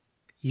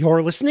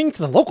You're listening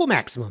to The Local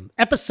Maximum,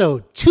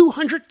 episode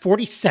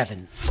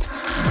 247.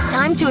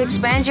 Time to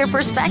expand your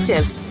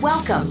perspective.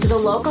 Welcome to The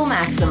Local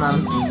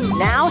Maximum.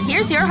 Now,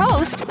 here's your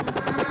host,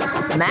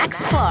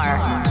 Max Sklar.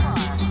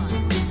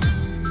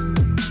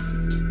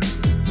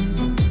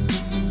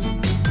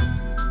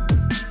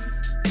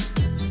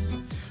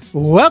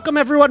 Welcome,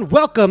 everyone.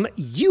 Welcome.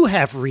 You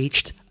have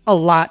reached a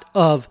lot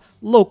of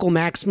Local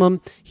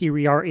Maximum. Here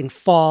we are in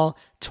fall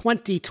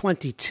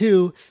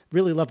 2022.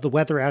 Really love the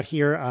weather out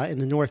here in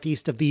the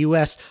northeast of the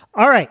U.S.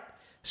 All right.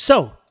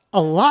 So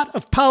a lot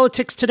of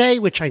politics today,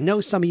 which I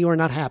know some of you are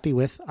not happy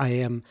with.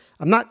 I'm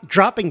not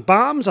dropping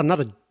bombs. I'm not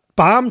a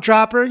bomb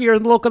dropper here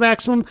in the Local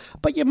Maximum,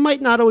 but you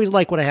might not always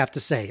like what I have to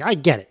say. I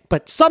get it.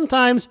 But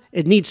sometimes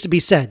it needs to be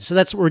said. So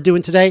that's what we're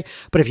doing today.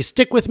 But if you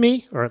stick with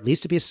me, or at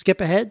least if you skip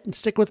ahead and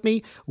stick with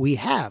me, we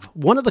have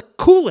one of the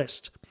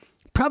coolest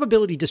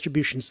probability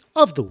distributions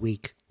of the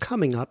week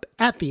coming up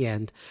at the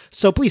end.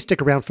 So please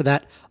stick around for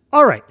that.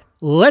 All right,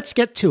 let's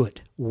get to it.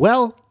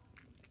 Well,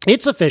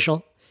 it's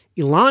official.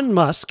 Elon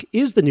Musk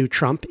is the new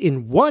Trump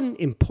in one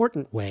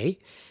important way,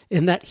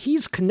 in that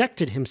he's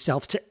connected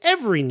himself to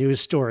every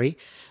news story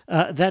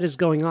that is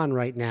going on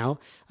right now,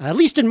 at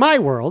least in my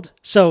world.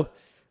 So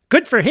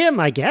good for him,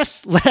 I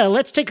guess.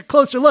 Let's take a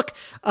closer look.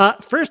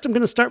 First, I'm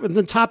going to start with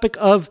the topic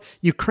of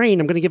Ukraine.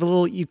 I'm going to give a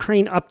little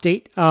Ukraine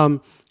update.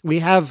 We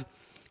have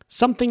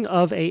something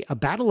of a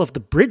battle of the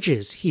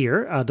bridges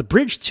here. The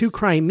bridge to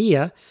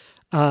Crimea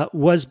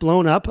was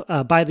blown up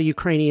by the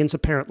Ukrainians,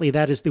 apparently.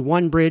 That is the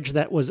one bridge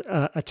that was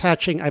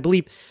attaching, I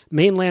believe,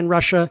 mainland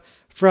Russia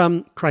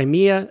from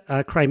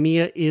Crimea.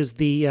 Crimea is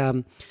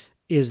the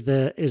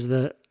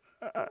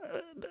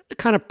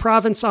kind of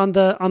province on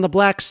the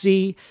Black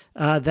Sea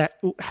that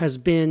has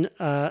been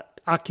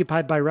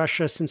occupied by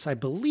Russia since, I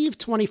believe,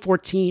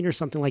 2014 or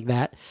something like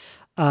that.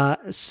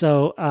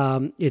 So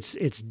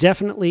it's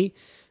definitely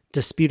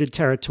disputed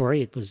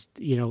territory. It was,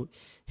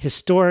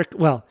 historic.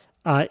 Well,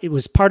 it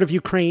was part of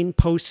Ukraine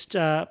post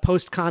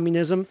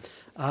communism.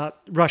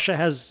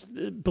 Russia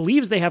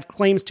believes they have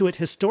claims to it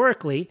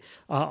historically,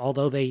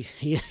 although they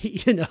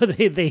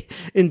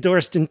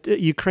endorsed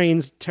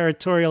Ukraine's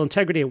territorial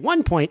integrity at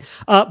one point.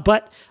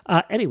 But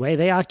anyway,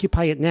 they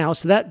occupy it now.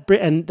 So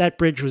that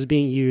bridge was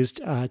being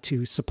used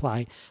to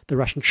supply the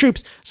Russian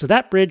troops. So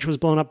that bridge was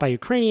blown up by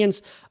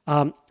Ukrainians,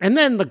 and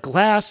then the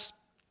glass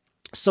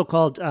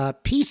so-called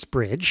Peace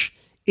Bridge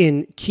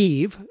in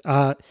Kyiv,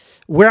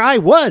 where I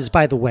was,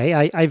 by the way.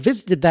 I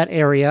visited that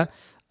area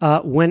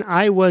when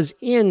I was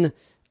in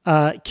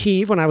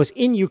Kyiv, when I was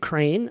in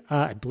Ukraine.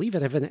 I believe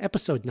I have an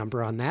episode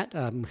number on that.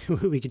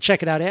 We can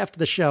check it out after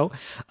the show.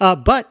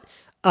 But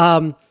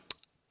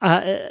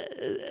that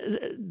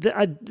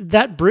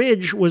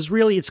bridge was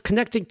really, it's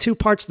connecting two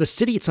parts of the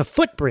city. It's a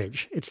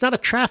footbridge. It's not a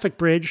traffic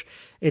bridge.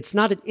 It's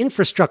not an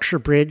infrastructure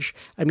bridge.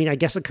 I mean, I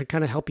guess it could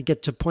kind of help you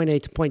get to point A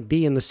to point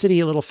B in the city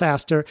a little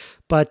faster.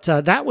 But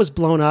that was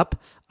blown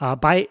up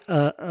by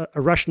a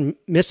Russian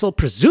missile,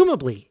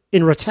 presumably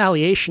in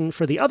retaliation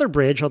for the other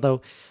bridge,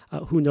 although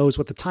who knows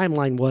what the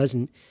timeline was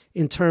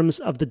in terms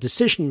of the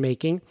decision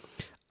making.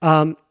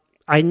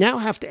 I now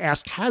have to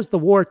ask, has the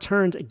war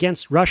turned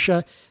against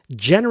Russia?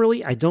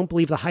 Generally, I don't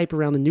believe the hype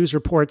around the news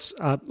reports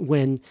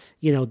when,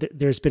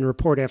 there's been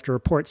report after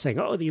report saying,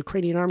 oh, the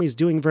Ukrainian army is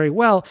doing very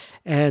well.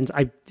 And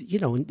I,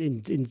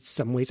 in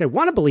some ways I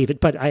want to believe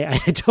it, but I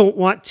don't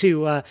want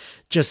to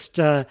just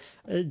believe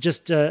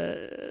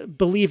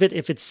it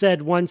if it's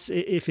said once,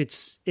 if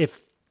it's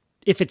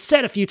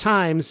said a few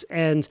times.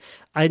 And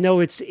I know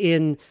it's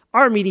in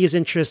our media's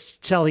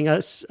interest telling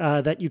us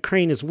that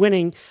Ukraine is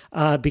winning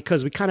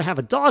because we kind of have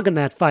a dog in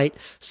that fight.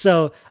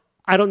 So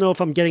I don't know if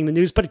I'm getting the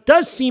news, but it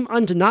does seem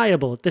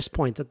undeniable at this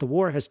point that the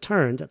war has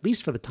turned, at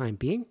least for the time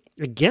being,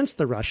 against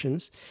the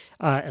Russians,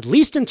 at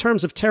least in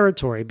terms of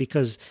territory,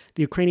 because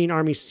the Ukrainian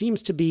army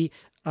seems to be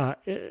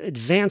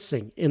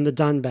advancing in the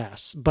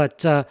Donbass.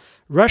 But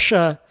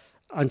Russia,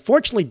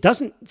 unfortunately,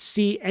 doesn't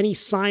see any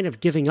sign of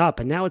giving up,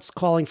 and now it's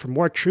calling for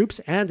more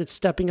troops, and it's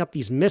stepping up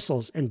these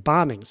missiles and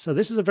bombings. So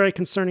this is a very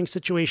concerning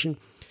situation.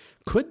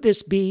 Could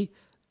this be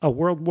a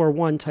World War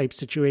I type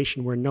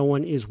situation where no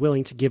one is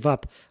willing to give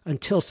up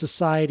until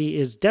society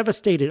is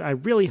devastated? I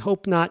really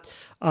hope not.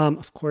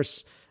 Of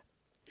course,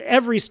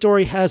 every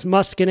story has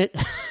Musk in it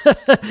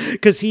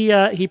because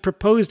he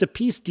proposed a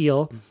peace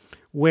deal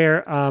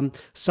where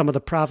some of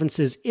the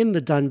provinces in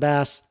the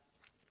Donbass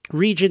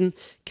region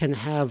can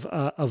have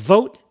a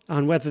vote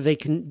on whether they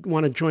can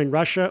want to join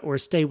Russia or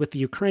stay with the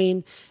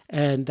Ukraine,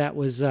 and that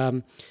was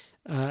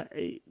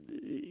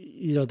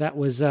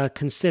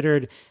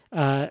considered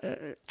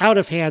out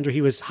of hand, or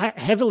he was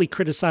heavily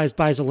criticized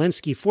by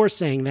Zelensky for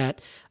saying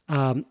that,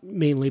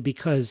 mainly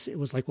because it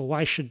was like, well,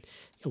 why should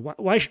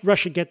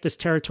Russia get this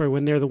territory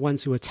when they're the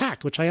ones who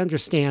attacked, which I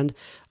understand.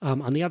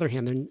 On the other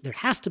hand, there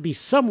has to be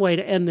some way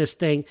to end this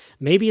thing.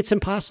 Maybe it's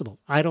impossible.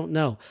 I don't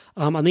know.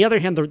 On the other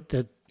hand,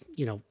 the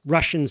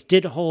Russians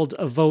did hold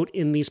a vote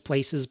in these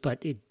places,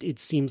 but it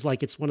seems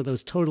like it's one of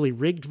those totally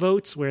rigged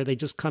votes where they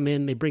just come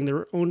in, they bring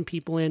their own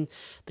people in,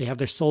 they have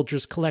their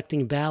soldiers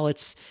collecting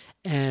ballots,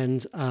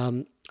 and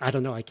I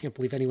don't know. I can't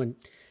believe anyone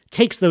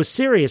takes those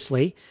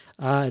seriously.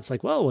 It's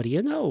like, well, what do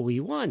you know? We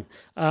won.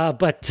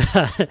 But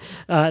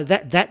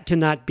that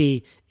cannot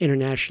be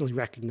internationally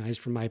recognized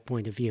from my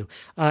point of view.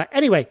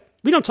 Anyway,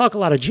 we don't talk a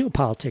lot of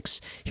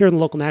geopolitics here in the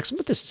local maximum,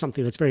 but this is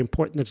something that's very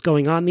important that's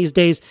going on these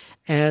days,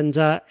 and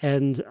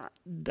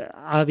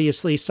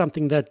obviously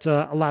something that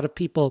a lot of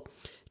people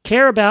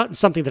care about and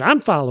something that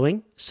I'm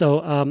following.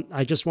 So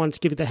I just wanted to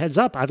give you the heads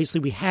up. Obviously,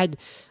 we had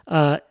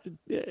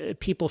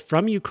people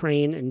from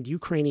Ukraine and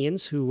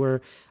Ukrainians who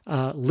were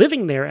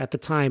living there at the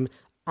time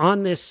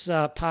on this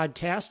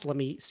podcast. Let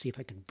me see if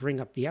I can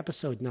bring up the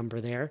episode number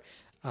there.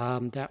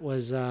 That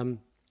was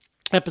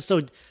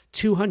episode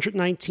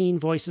 219,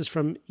 Voices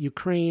from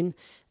Ukraine,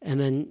 and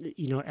then,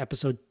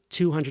 episode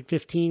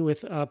 215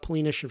 with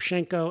Polina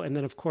Shevchenko. And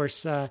then, of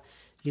course, I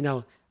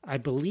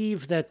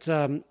believe that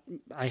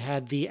I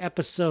had the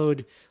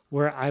episode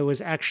where I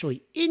was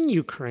actually in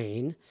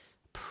Ukraine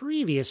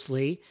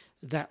previously.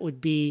 That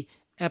would be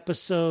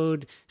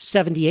episode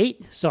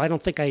 78. So I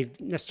don't think I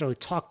necessarily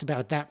talked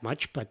about it that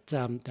much, but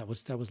that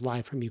was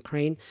live from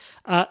Ukraine.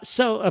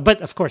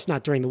 But of course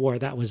not during the war.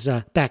 That was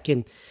back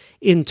in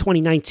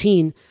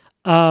 2019.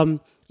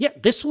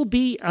 This will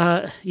be,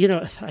 I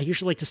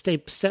usually like to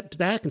step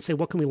back and say,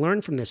 what can we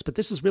learn from this? But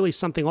this is really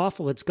something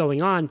awful that's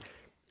going on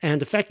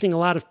and affecting a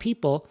lot of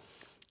people.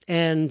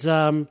 And,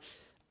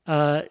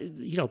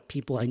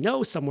 people I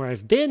know, somewhere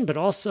I've been, but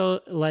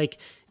also like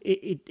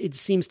it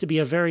seems to be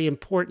a very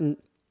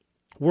important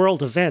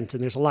world event.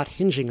 And there's a lot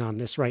hinging on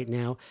this right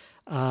now.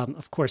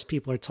 Of course,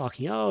 people are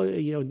talking,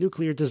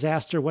 nuclear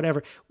disaster,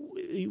 whatever.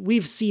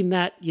 We've seen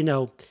that,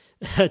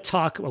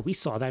 talk. Well, we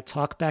saw that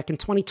talk back in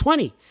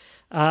 2020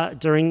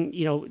 during,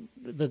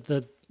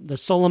 the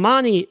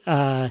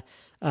Soleimani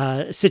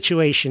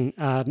situation,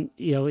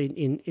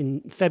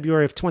 in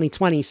February of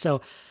 2020.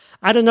 So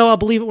I don't know. I'll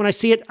believe it when I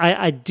see it.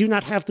 I do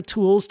not have the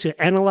tools to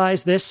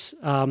analyze this,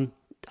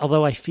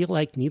 although I feel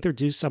like neither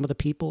do some of the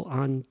people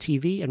on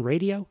TV and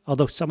radio,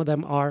 although some of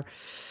them are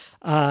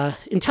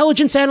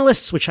intelligence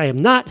analysts, which I am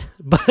not,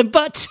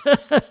 but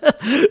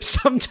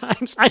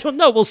sometimes, I don't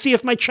know. We'll see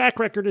if my track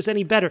record is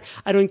any better.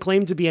 I don't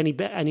claim to be any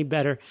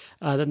better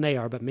than they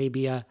are, but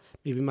maybe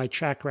my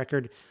track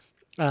record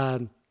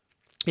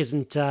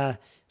isn't going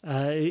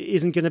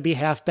to be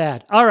half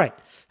bad. All right.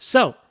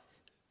 So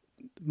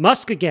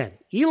Musk again,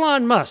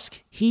 Elon Musk,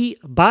 he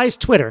buys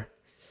Twitter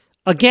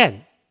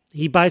again.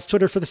 He buys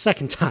Twitter for the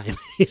second time.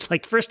 He's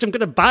like, first I'm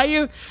going to buy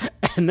you,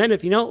 and then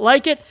if you don't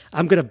like it,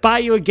 I'm going to buy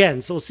you again.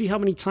 So we'll see how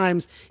many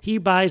times he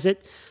buys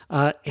it.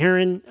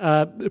 Aaron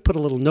put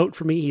a little note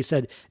for me. He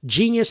said,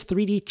 genius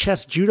 3D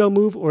chess judo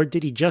move, or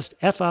did he just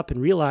F up and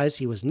realize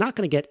he was not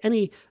going to get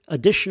any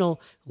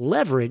additional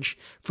leverage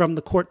from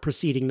the court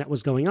proceeding that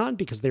was going on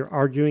because they were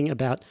arguing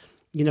about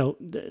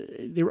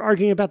they were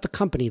arguing about the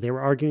company. They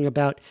were arguing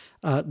about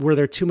were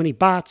there too many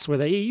bots?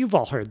 You've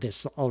all heard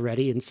this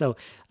already. And so,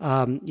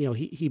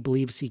 he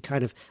believes he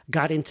kind of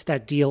got into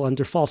that deal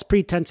under false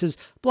pretenses,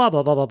 blah,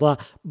 blah, blah, blah, blah.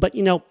 But,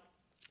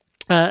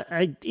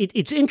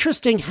 it's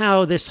interesting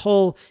how this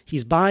whole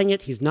he's buying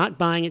it, he's not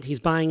buying it, he's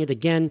buying it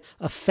again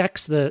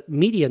affects the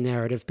media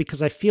narrative,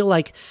 because I feel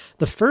like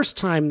the first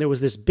time there was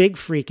this big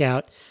freak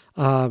out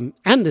and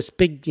this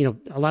big,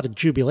 a lot of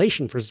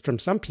jubilation from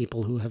some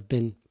people who have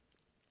been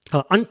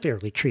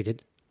unfairly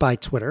treated by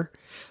Twitter.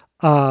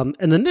 And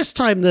then this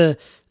time,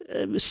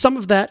 some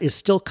of that is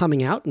still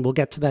coming out, and we'll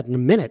get to that in a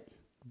minute.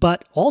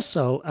 But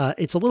also,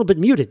 it's a little bit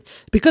muted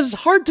because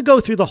it's hard to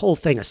go through the whole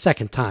thing a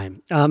second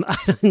time.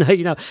 If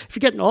you're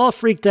getting all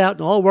freaked out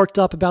and all worked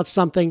up about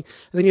something,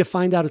 and then you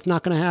find out it's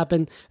not going to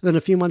happen, and then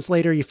a few months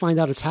later you find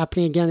out it's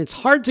happening again.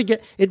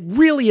 It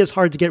really is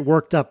hard to get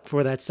worked up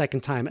for that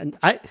second time. And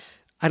I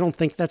don't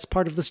think that's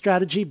part of the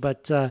strategy,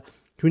 but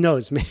who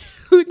knows?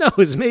 Who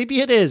knows? Maybe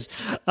it is.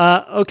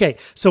 Okay,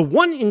 so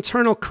one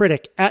internal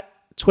critic at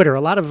Twitter,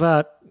 a lot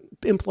of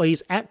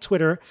employees at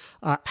Twitter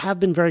have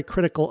been very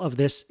critical of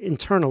this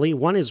internally.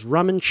 One is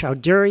Raman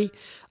Chowdhury.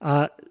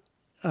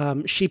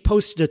 She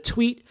posted a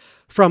tweet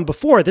from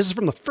before. This is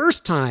from the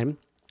first time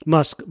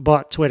Musk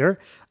bought Twitter.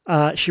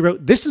 She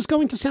wrote, "This is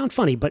going to sound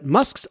funny, but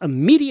Musk's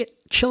immediate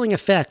chilling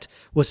effect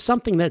was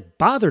something that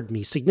bothered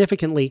me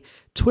significantly.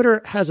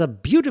 Twitter has a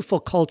beautiful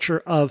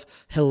culture of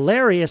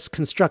hilarious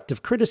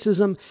constructive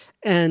criticism,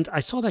 and I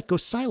saw that go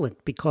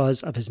silent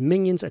because of his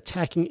minions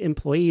attacking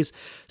employees."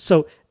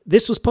 So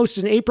this was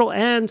posted in April,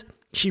 and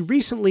she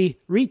recently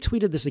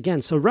retweeted this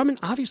again. So Raman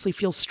obviously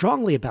feels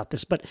strongly about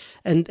this,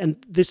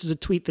 and this is a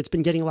tweet that's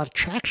been getting a lot of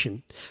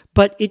traction,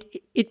 but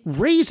it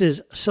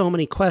raises so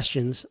many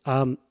questions.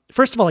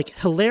 First of all, like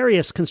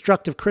hilarious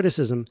constructive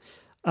criticism.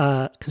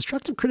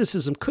 Constructive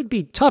criticism could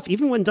be tough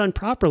even when done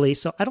properly.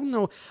 So I don't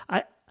know.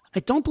 I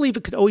don't believe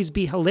it could always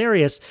be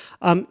hilarious.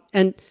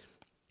 And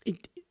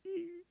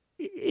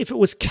if it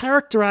was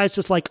characterized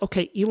as like,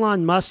 okay,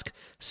 Elon Musk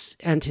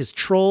and his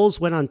trolls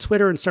went on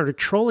Twitter and started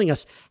trolling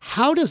us,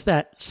 how does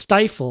that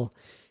stifle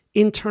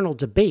internal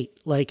debate?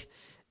 Like,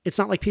 it's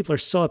not like people are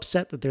so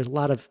upset that there's a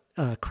lot of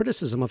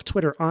criticism of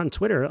Twitter on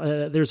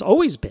Twitter. There's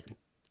always been.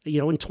 In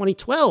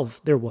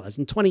 2012 there was.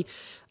 In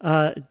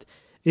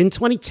In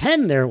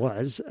 2010, there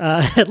was.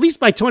 At least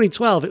by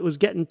 2012, it was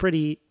getting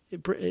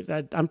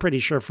I'm pretty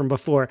sure from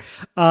before.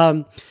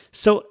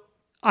 So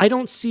I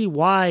don't see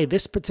why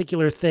this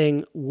particular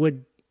thing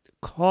would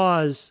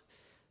cause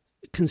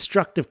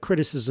constructive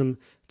criticism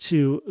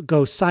to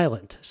go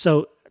silent.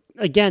 So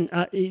again,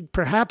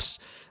 perhaps,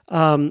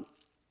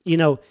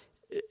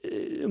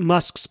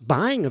 Musk's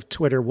buying of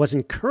Twitter was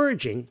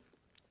encouraging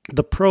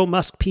the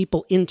pro-Musk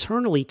people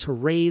internally to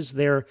raise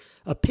their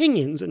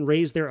opinions and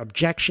raise their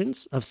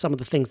objections of some of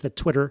the things that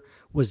Twitter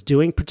was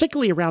doing,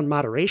 particularly around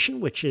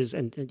moderation, which is,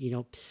 and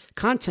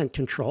content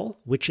control,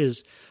 which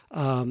is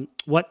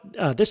what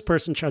this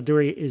person,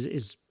 Chowdhury,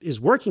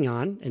 is working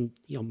on, and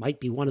might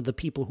be one of the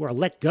people who are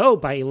let go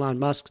by Elon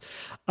Musk.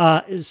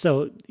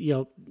 So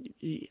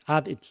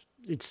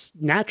it's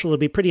natural to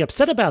be pretty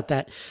upset about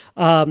that,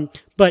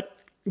 but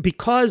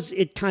because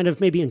it kind of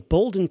maybe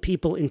emboldened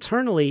people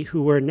internally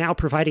who were now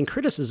providing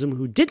criticism,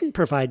 who didn't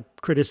provide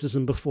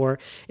criticism before,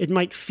 it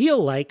might feel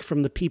like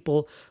from the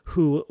people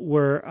who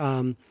were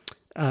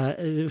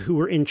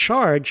in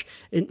charge,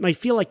 it might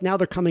feel like now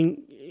they're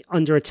coming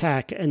under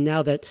attack. And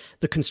now that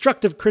the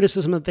constructive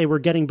criticism that they were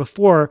getting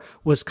before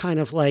was kind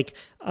of like,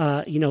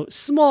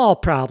 small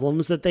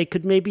problems that they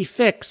could maybe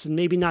fix and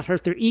maybe not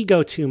hurt their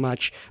ego too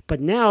much. But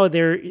now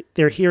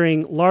they're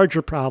hearing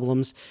larger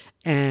problems,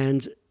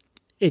 and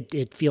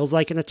it feels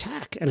like an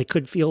attack, and it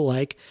could feel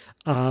like,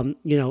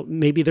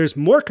 maybe there's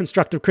more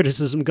constructive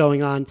criticism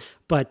going on,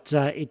 but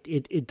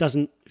it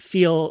doesn't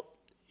feel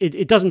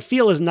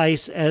as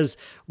nice as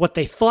what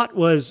they thought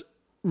was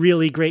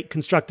really great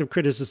constructive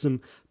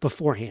criticism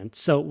beforehand.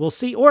 So we'll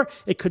see. Or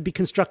it could be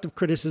constructive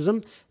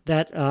criticism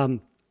that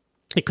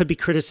it could be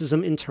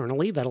criticism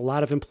internally that a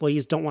lot of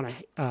employees don't want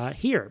to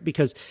hear,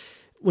 because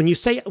when you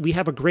say we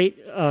have a great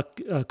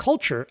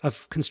culture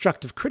of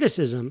constructive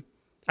criticism,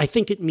 I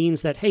think it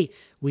means that, hey,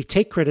 we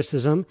take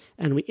criticism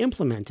and we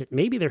implement it.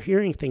 Maybe they're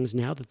hearing things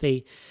now that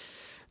they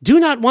do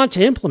not want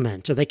to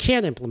implement or they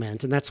can't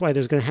implement. And that's why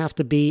there's going to have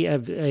to be a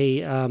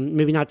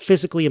maybe not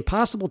physically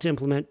impossible to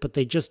implement, but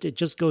it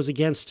just goes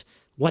against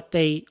what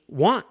they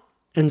want.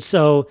 And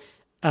so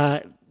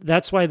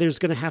that's why there's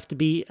going to have to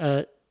be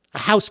a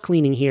house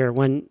cleaning here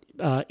when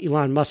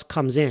Elon Musk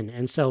comes in.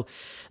 And so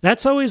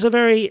that's always a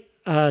very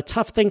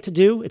tough thing to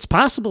do. It's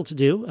possible to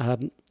do.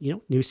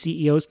 New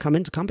CEOs come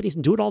into companies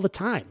and do it all the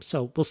time.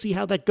 So we'll see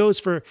how that goes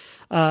for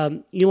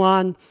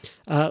Elon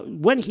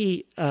when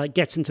he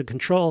gets into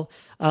control.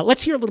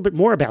 Let's hear a little bit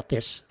more about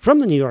this from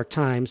the New York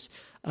Times.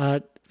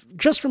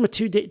 Just from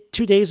 2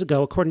 days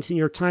ago, according to the New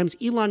York Times,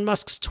 Elon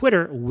Musk's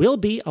Twitter will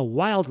be a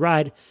wild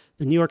ride.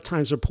 The New York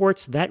Times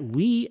reports that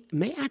we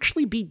may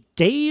actually be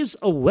days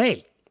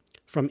away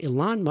from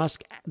Elon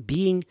Musk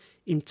being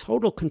in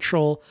total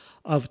control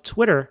of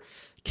Twitter.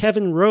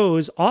 Kevin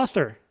Rose,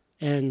 author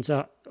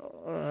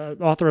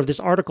of this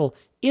article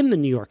in the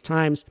New York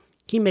Times,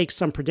 he makes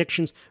some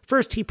predictions.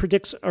 First, he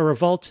predicts a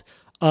revolt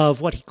of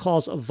what he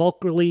calls a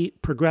vulgarly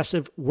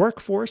progressive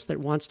workforce that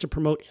wants to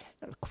promote,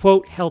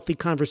 quote, healthy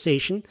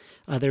conversation.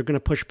 They're going to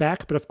push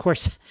back, but of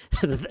course,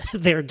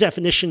 their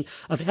definition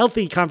of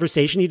healthy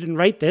conversation, he didn't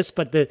write this,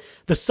 but the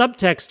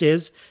subtext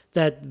is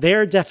that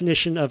their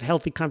definition of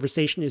healthy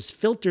conversation is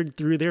filtered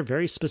through their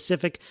very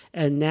specific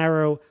and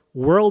narrow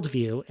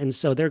worldview. And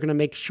so they're going to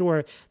make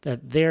sure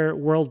that their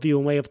worldview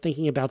and way of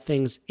thinking about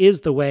things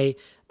is the way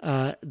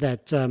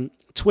that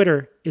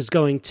Twitter is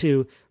going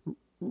to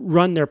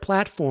run their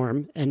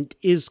platform, and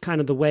is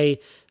kind of the way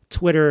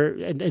Twitter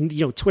and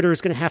Twitter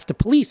is going to have to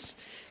police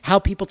how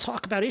people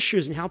talk about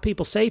issues and how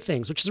people say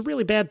things, which is a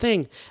really bad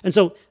thing. And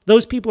so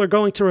those people are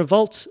going to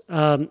revolt,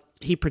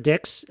 he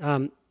predicts.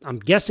 I'm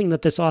guessing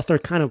that this author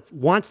kind of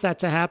wants that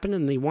to happen,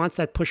 and he wants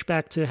that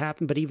pushback to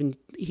happen, but even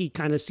he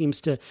kind of seems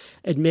to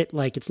admit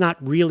like it's not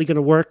really going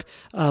to work,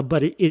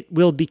 but it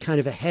will be kind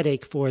of a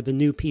headache for the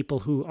new people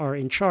who are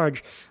in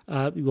charge,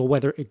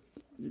 whether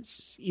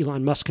it's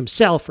Elon Musk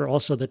himself or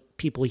also the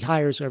people he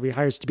hires, whoever he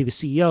hires to be the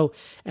CEO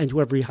and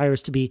whoever he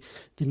hires to be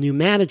the new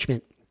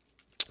management.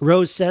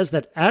 Rose says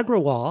that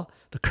Agrawal,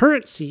 the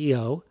current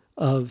CEO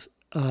of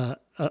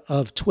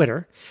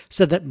Twitter,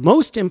 said that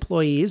most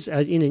employees,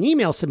 in an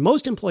email, said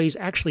most employees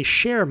actually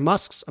share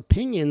Musk's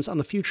opinions on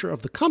the future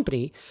of the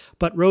company.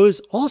 But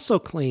Rose also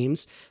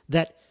claims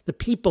that the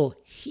people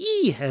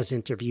he has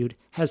interviewed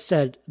has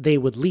said they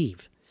would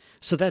leave.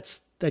 So that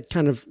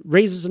kind of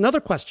raises another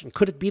question.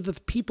 Could it be that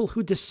the people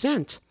who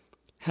dissent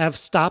have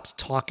stopped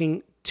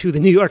talking to the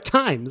New York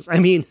Times? I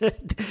mean,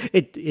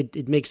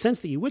 it makes sense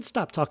that you would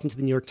stop talking to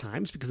the New York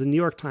Times, because the New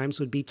York Times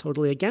would be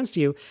totally against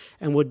you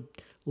and would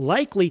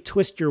likely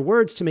twist your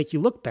words to make you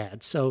look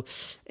bad. So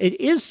it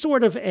is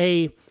sort of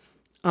the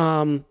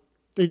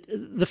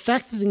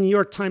fact that the New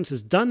York Times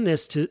has done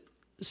this to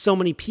so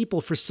many people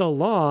for so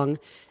long,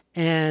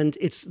 and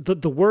it's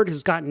the word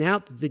has gotten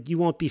out that you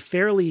won't be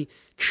fairly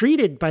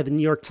treated by the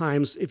New York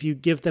Times if you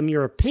give them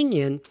your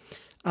opinion,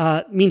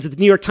 means that the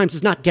New York Times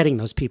is not getting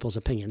those people's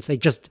opinions.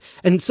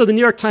 And so the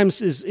New York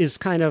Times is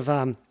kind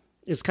of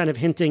is kind of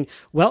hinting,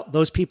 well,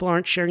 those people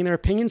aren't sharing their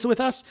opinions with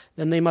us,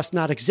 then they must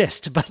not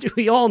exist. But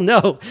we all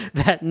know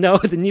that no,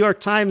 the New York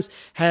Times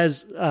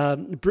has,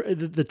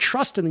 the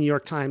trust in the New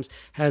York Times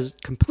has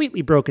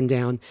completely broken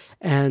down.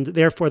 And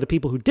therefore, the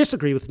people who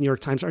disagree with the New York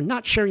Times are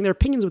not sharing their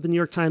opinions with the New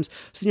York Times.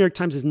 So the New York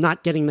Times is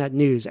not getting that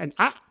news. And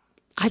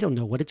I don't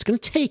know what it's going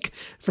to take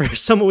for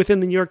someone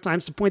within the New York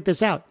Times to point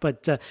this out,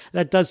 but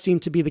that does seem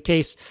to be the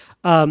case.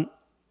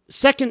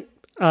 Second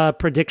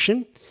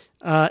prediction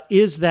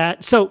is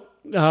that,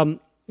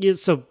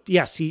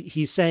 yes,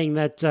 he's saying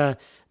that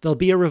there'll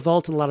be a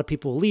revolt and a lot of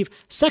people will leave.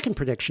 Second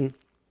prediction,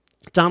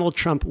 Donald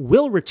Trump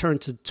will return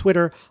to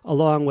Twitter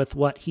along with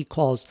what he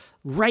calls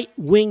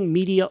right-wing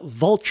media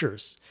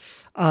vultures.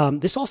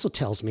 This also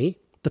tells me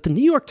that the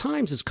New York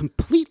Times is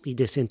completely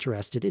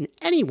disinterested in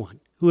anyone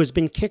who has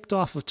been kicked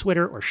off of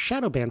Twitter or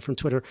shadow banned from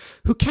Twitter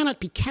who cannot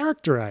be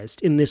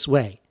characterized in this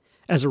way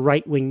as a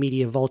right-wing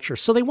media vulture.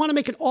 So they want to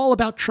make it all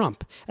about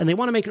Trump, and they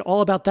want to make it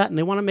all about that, and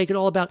they want to make it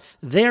all about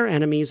their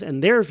enemies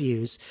and their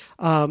views.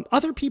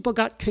 Other people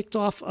got kicked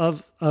off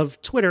of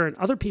Twitter, and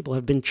other people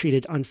have been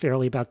treated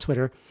unfairly about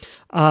Twitter.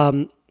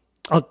 A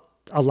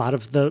lot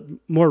of the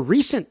more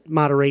recent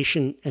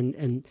moderation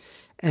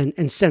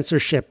and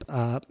censorship,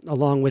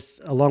 along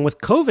with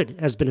COVID,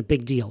 has been a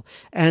big deal.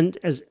 And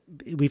as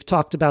we've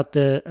talked about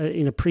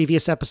in a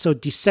previous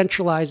episode,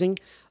 decentralizing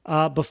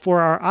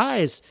before our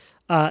eyes.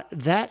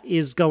 That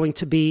is going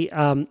to be,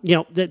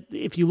 that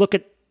if you look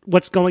at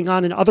what's going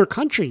on in other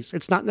countries,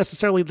 it's not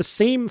necessarily the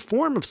same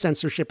form of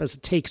censorship as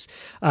it takes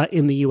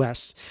in the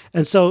U.S.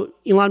 And so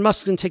Elon Musk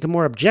is going to take a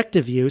more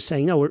objective view,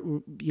 saying,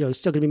 no, it's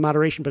still going to be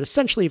moderation, but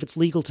essentially if it's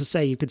legal to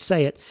say, you could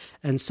say it.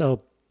 And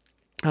so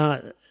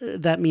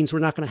that means we're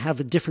not going to have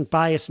a different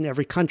bias in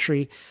every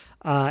country.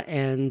 But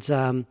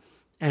the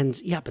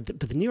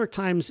New York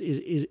Times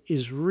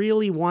is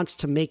really wants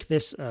to make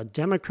this a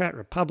Democrat,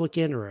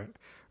 Republican, or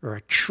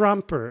a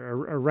Trump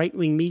or a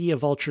right-wing media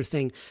vulture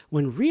thing,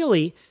 when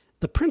really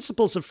the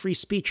principles of free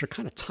speech are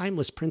kind of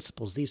timeless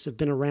principles. These have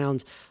been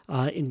around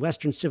in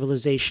Western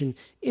civilization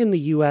in the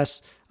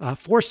U.S.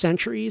 For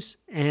centuries.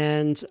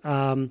 And,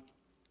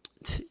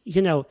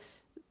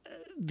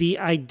 the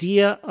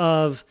idea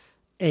of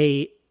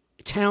a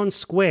town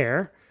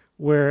square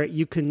where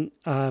you can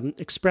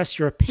express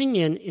your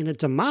opinion in a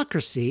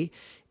democracy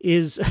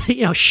is,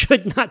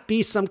 should not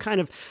be some kind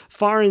of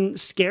foreign,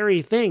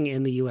 scary thing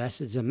in the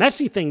U.S. It's a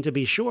messy thing, to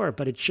be sure,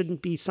 but it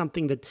shouldn't be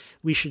something that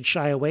we should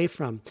shy away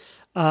from.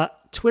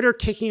 Twitter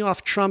kicking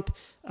off Trump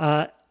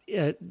was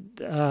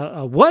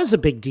a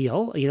big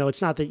deal.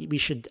 It's not that we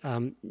should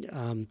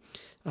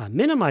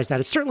minimize that.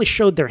 It certainly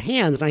showed their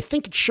hand, and I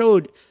think it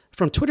showed,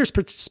 from Twitter's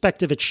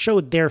perspective, it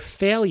showed their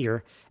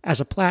failure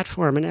as a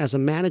platform and as a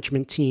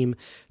management team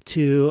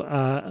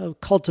to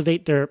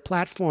cultivate their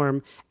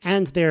platform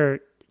and their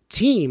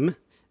team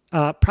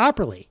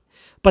properly.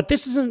 But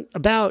this isn't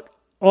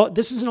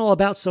all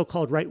about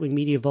so-called right-wing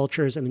media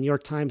vultures, and the New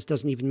York Times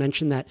doesn't even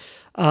mention that.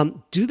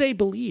 Do they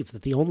believe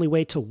that the only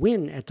way to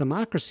win at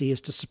democracy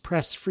is to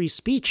suppress free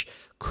speech?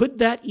 Could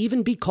that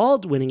even be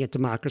called winning at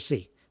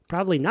democracy?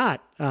 Probably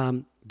not.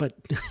 But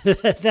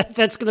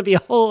that's going to be a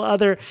whole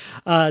other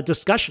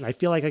discussion. I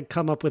feel like I could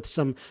come up with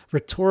some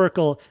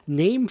rhetorical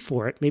name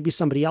for it. Maybe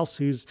somebody else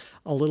who's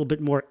a little bit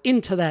more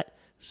into that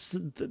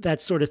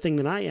sort of thing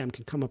than I am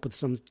can come up with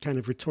some kind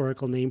of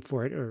rhetorical name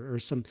for it, or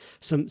some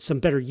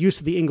better use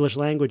of the English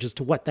language as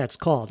to what that's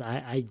called.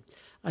 I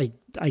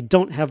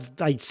don't have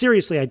a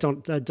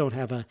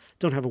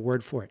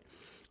word for it.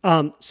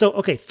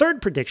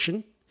 Third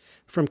prediction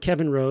from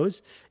Kevin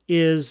Rose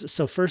is,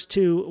 so first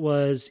two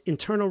was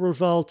internal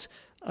revolt,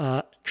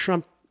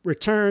 Trump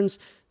returns.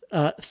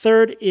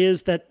 Third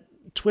is that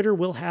Twitter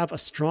will have a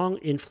strong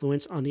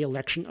influence on the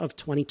election of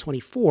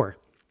 2024.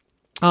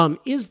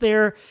 Is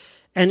there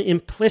an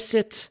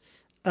implicit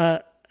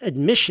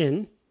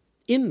admission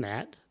in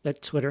that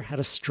Twitter had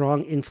a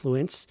strong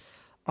influence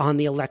on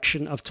the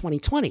election of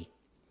 2020?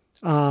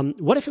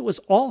 What if it was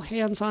all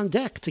hands on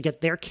deck to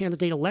get their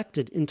candidate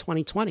elected in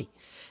 2020?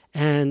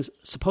 And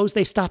suppose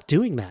they stopped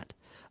doing that.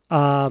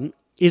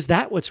 Is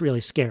that what's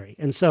really scary?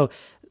 And so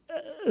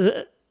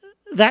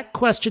that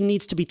question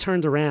needs to be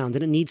turned around,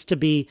 and it needs to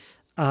be,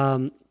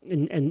 and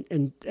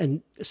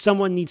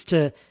someone needs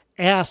to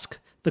ask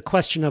the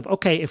question of,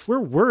 okay, if we're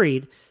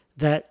worried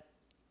that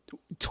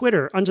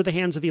Twitter, under the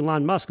hands of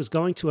Elon Musk, is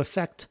going to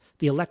affect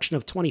the election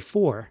of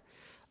 24,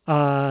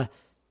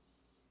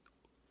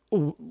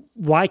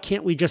 why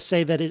can't we just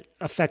say that it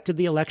affected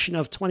the election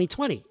of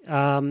 2020?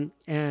 And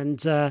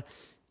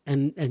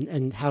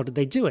how did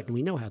they do it? And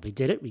we know how they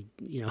did it.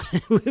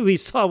 We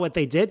saw what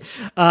they did.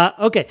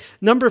 Okay.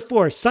 Number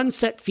 4,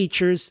 sunset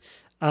features.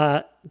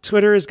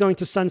 Twitter is going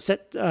to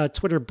sunset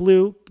Twitter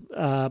Blue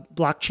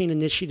blockchain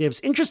initiatives.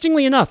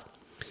 Interestingly enough,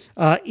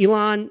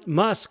 Elon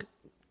Musk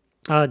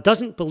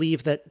doesn't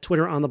believe that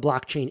Twitter on the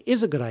blockchain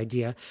is a good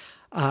idea.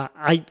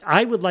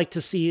 I would like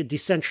to see a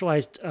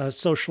decentralized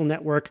social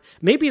network.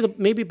 Maybe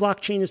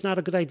blockchain is not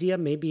a good idea.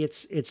 Maybe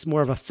it's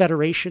more of a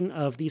federation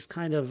of these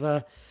kind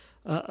of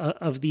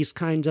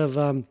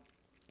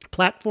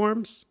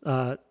platforms.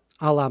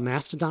 a la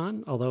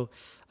Mastodon, although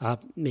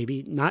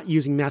maybe not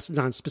using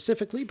Mastodon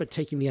specifically, but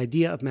taking the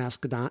idea of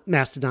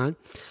Mastodon.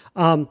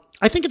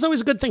 I think it's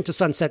always a good thing to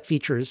sunset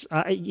features.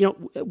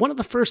 One of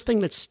the first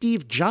things that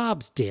Steve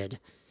Jobs did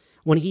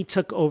when he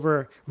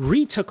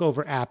retook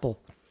over Apple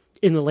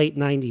in the late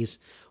 90s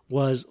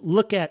was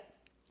look at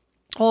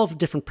all of the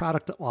different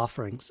product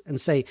offerings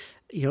and say,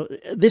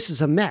 this is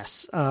a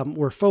mess.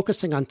 We're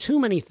focusing on too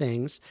many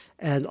things,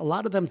 and a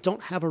lot of them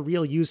don't have a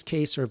real use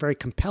case or a very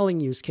compelling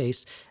use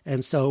case.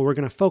 And so we're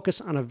going to focus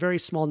on a very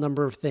small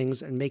number of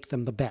things and make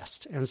them the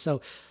best. And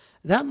so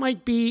that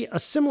might be a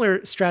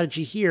similar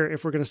strategy here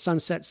if we're going to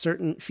sunset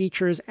certain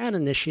features and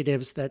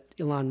initiatives that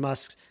Elon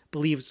Musk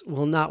believes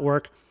will not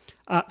work.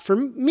 For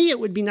me, it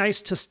would be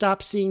nice to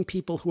stop seeing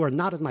people who are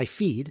not in my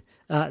feed.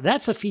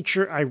 That's a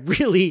feature I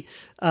really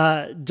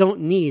don't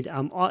need.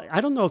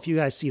 I don't know if you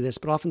guys see this,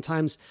 but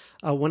oftentimes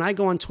when I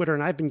go on Twitter,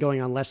 and I've been going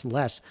on less and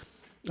less,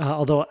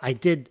 although I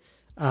did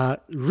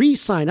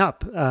re-sign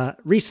up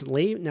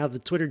recently. Now the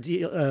Twitter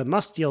deal,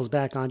 Musk deal is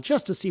back on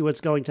just to see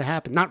what's going to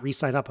happen. Not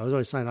re-sign up. I was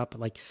always sign up,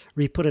 but like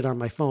re-put it on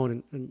my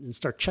phone and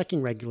start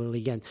checking regularly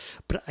again.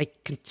 But I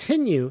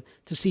continue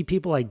to see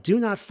people I do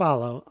not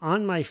follow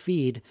on my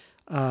feed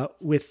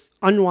with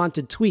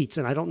unwanted tweets.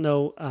 And I don't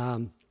know,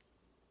 I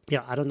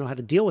don't know how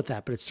to deal with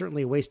that, but it's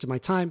certainly a waste of my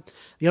time.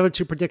 The other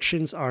two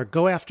predictions are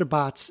go after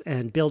bots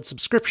and build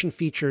subscription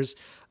features.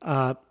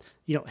 Elon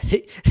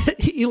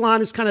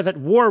is kind of at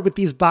war with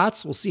these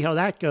bots. We'll see how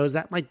that goes.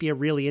 That might be a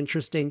really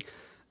interesting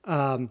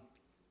battle.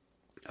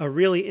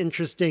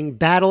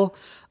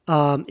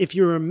 If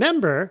you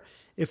remember,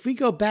 if we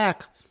go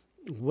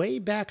way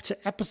back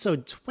to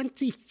episode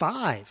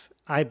 25,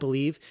 I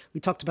believe, we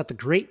talked about the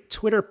great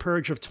Twitter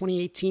purge of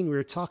 2018. We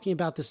were talking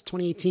about this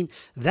 2018.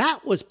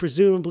 That was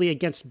presumably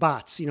against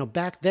bots.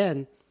 Back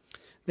then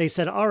they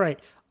said, all right,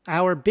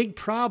 our big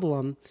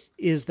problem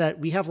is that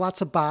we have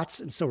lots of bots,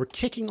 and so we're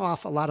kicking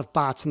off a lot of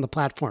bots on the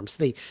platforms.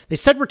 They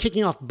said we're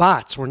kicking off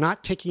bots. We're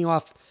not kicking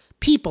off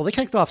people. They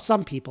kicked off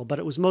some people, but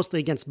it was mostly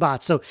against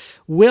bots. So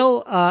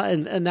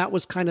and that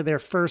was kind of their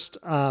first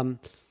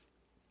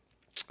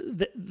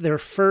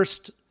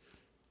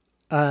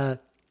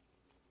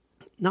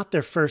not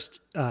their first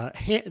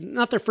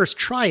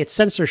try at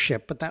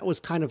censorship, but that was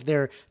kind of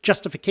their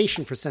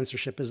justification for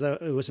censorship, as though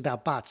it was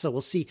about bots. So we'll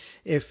see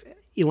if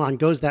Elon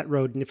goes that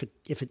road, and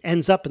if it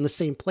ends up in the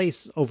same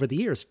place over the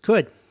years. It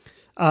could.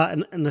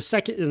 And the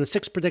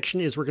sixth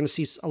prediction is we're going to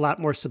see a lot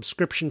more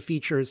subscription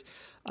features.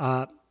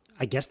 I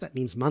guess that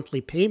means monthly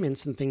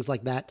payments and things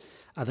like that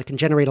that can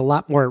generate a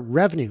lot more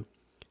revenue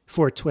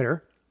for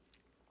Twitter.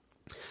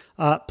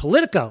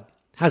 Politico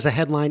has a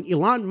headline,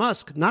 Elon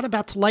Musk not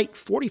about to light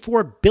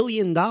 $44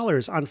 billion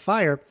on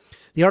fire.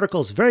 The article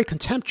is very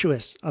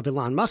contemptuous of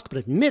Elon Musk, but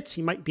admits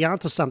he might be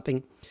onto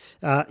something.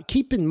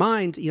 Keep in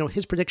mind,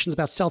 his predictions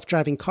about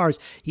self-driving cars.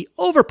 He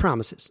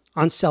overpromises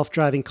on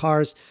self-driving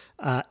cars.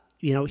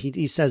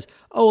 He says,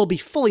 we'll be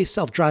fully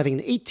self-driving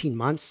in 18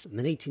 months. And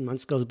then 18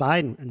 months goes by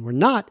and we're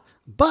not.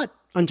 But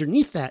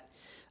underneath that,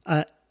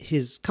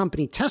 his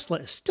company Tesla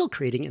is still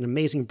creating an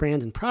amazing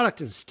brand and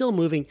product and is still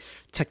moving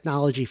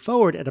technology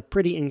forward at a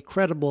pretty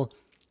incredible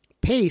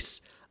pace.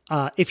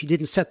 If you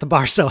didn't set the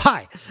bar so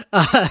high,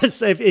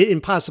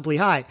 impossibly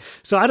high.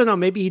 So I don't know,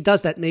 maybe he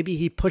does that. Maybe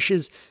he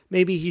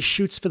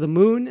shoots for the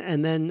moon,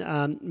 and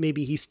then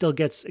maybe he still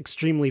gets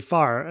extremely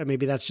far.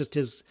 Maybe that's just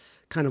his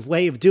kind of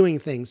way of doing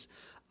things.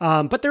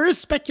 But there is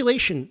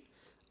speculation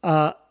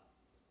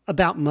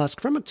about Musk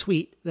from a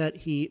tweet that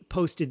he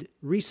posted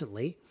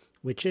recently,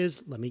 which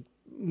is, let me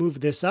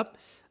move this up.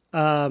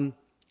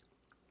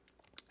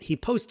 He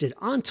posted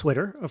on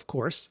Twitter, of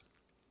course,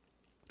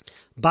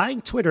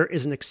 buying Twitter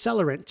is an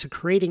accelerant to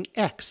creating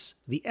X,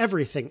 the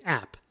everything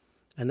app.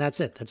 And that's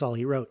it. That's all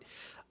he wrote.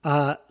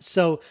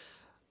 So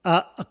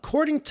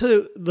according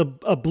to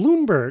a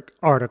Bloomberg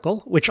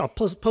article, which I'll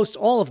post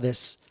all of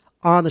this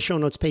on the show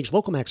notes page,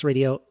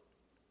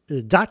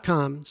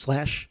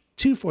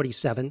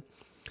 localmaxradio.com/247.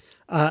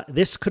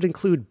 This could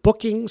include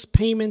bookings,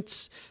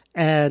 payments,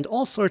 and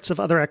all sorts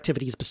of other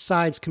activities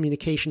besides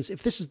communications.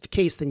 If this is the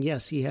case, then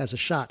yes, he has a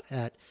shot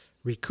at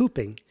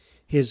recouping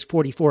his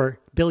 $44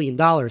 billion.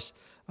 All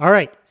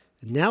right,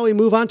 now we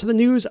move on to the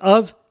news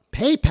of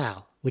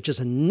PayPal, which is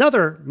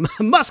another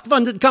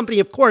Musk-funded company.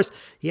 Of course,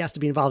 he has to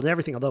be involved in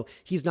everything, although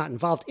he's not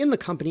involved in the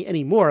company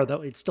anymore,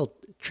 though it's still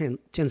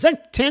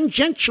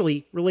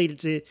tangentially related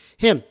to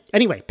him.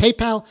 Anyway,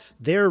 PayPal,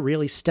 they're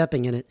really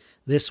stepping in it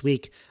this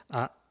week.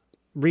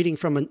 Reading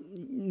from a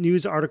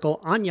news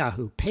article on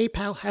Yahoo,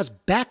 PayPal has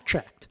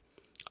backtracked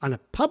on a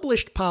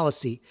published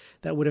policy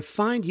that would have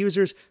fined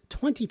users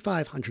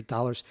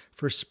 $2,500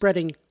 for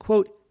spreading,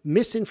 quote,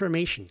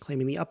 misinformation,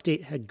 claiming the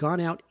update had gone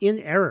out in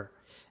error.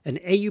 An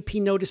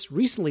AUP notice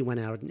recently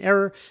went out in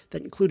error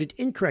that included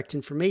incorrect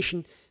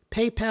information.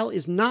 PayPal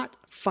is not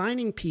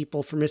fining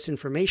people for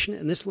misinformation,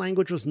 and this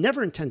language was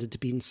never intended to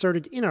be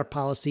inserted in our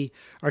policy.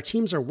 Our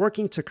teams are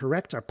working to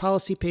correct our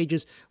policy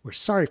pages. We're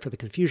sorry for the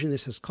confusion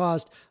this has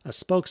caused, a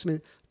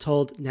spokesman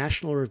told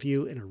National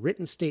Review in a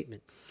written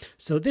statement.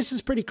 So this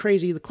is pretty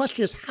crazy. The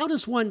question is, how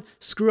does one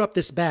screw up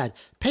this bad?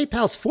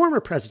 PayPal's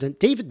former president,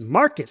 David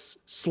Marcus,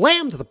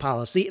 slammed the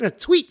policy in a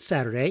tweet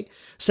Saturday,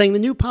 saying the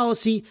new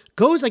policy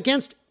goes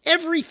against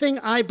everything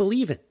I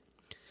believe in.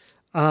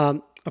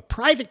 A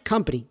private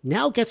company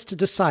now gets to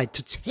decide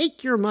to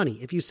take your money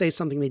if you say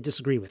something they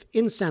disagree with.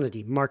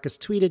 Insanity, Marcus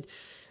tweeted.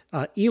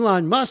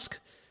 Elon Musk,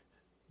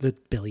 the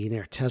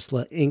billionaire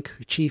Tesla Inc.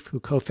 chief who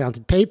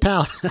co-founded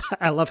PayPal,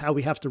 I love how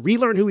we have to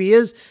relearn who he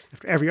is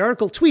after every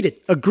article, tweeted,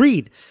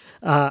 agreed,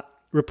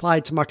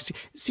 replied to Marcus.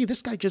 See,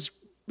 this guy just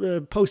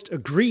post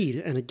agreed,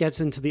 and it gets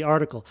into the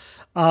article.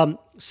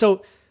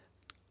 So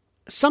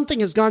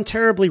something has gone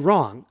terribly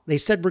wrong. They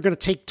said, we're going to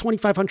take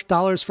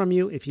 $2,500 from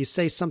you if you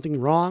say something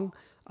wrong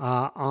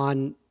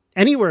on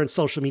anywhere in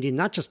social media,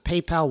 not just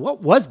PayPal.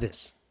 What was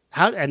this?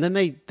 How? And then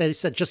they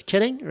said, just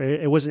kidding.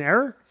 It was an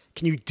error.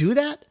 Can you do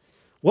that?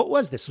 What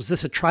was this? Was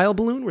this a trial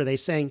balloon? Were they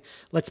saying,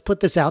 let's put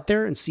this out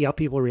there and see how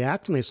people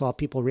react? And they saw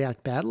people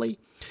react badly.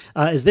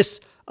 Is this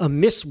a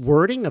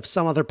miswording of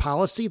some other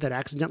policy that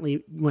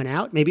accidentally went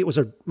out? Maybe it was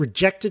a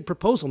rejected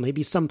proposal.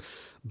 Maybe some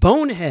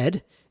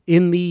bonehead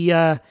in the,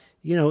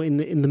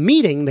 in the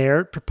meeting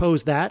there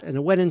proposed that, and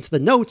it went into the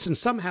notes, and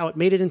somehow it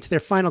made it into their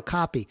final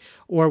copy.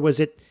 Or was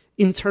it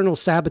internal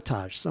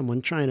sabotage?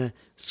 Someone trying to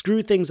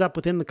screw things up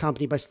within the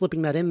company by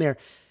slipping that in there.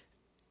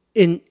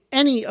 In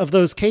any of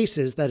those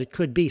cases that it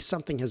could be,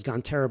 something has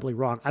gone terribly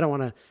wrong. I don't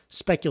want to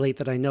speculate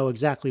that I know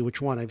exactly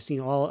which one. I've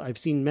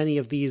seen many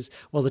of these.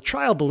 Well, the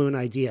trial balloon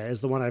idea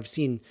is the one I've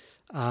seen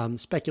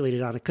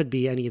speculated on. It could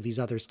be any of these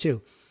others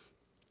too.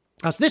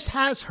 So this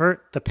has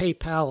hurt the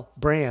PayPal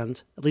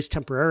brand, at least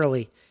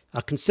temporarily,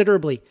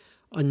 considerably.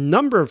 A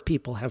number of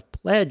people have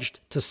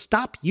pledged to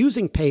stop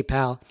using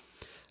PayPal.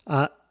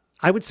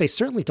 I would say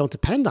certainly don't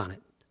depend on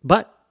it,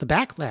 but the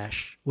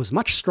backlash was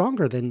much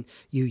stronger than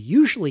you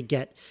usually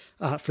get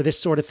for this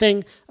sort of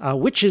thing,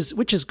 which is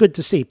good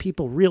to see.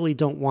 People really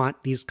don't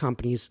want these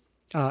companies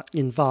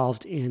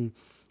involved in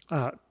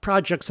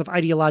projects of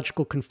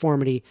ideological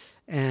conformity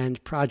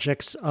and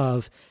projects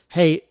of,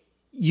 hey,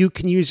 you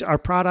can use our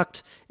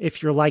product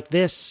if you're like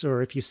this,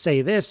 or if you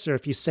say this, or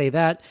if you say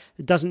that.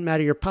 It doesn't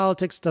matter your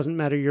politics, doesn't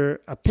matter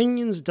your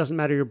opinions, it doesn't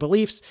matter your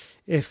beliefs.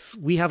 If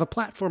we have a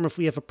platform, if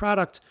we have a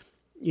product,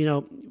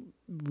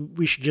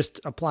 we should just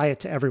apply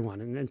it to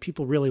everyone. And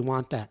people really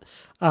want that.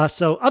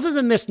 So other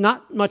than this,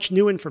 not much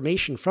new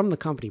information from the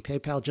company.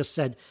 PayPal just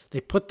said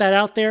they put that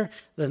out there.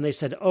 Then they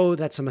said, oh,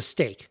 that's a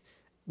mistake,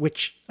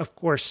 which of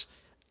course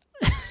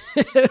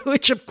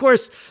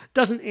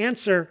doesn't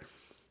answer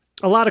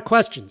a lot of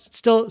questions. It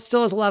still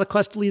has a lot of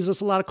questions, leaves us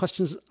a lot of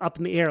questions up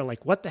in the air.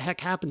 Like, what the heck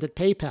happened at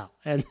PayPal?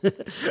 And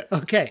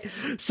okay.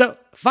 So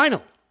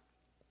final.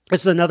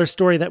 This is another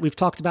story that we've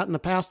talked about in the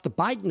past. The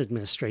Biden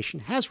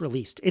administration has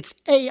released its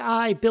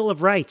AI Bill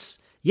of Rights.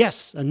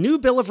 Yes, a new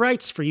Bill of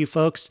Rights for you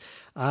folks.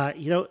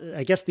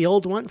 I guess the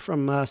old one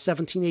from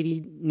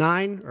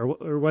 1789,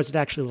 or was it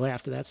actually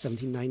after that,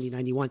 1790,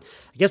 91?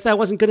 I guess that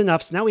wasn't good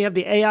enough. So now we have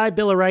the AI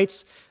Bill of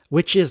Rights,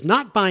 which is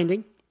not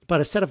binding,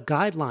 but a set of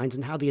guidelines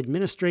on how the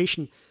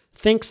administration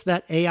thinks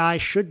that AI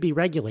should be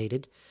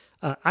regulated.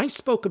 I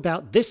spoke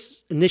about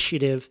this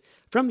initiative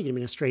from the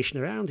administration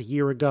around a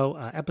year ago,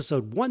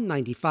 episode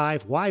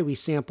 195, Why We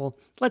Sample.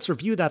 Let's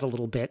review that a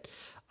little bit.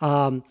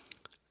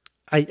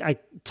 I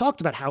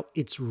talked about how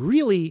it's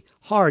really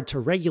hard to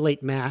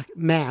regulate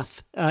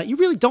math. You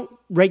really don't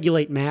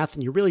regulate math,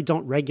 and you really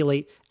don't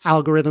regulate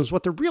algorithms.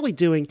 What they're really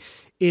doing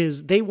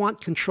is they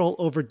want control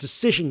over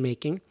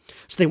decision-making.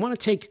 So they want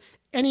to take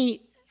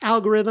any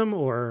algorithm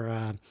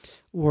or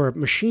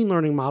machine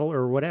learning model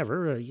or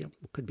whatever. It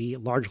could be a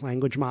large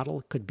language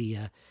model. It could be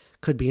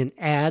an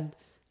ad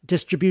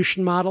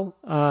distribution model.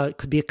 It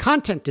could be a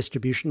content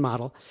distribution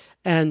model.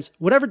 And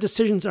whatever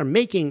decisions are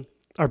being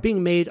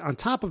made on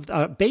top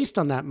of, based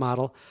on that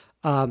model,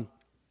 the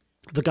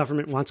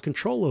government wants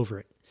control over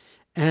it.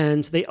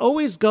 And they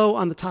always go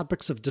on the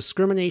topics of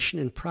discrimination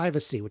and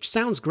privacy, which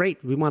sounds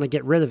great. We want to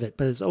get rid of it,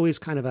 but it's always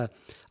kind of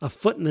a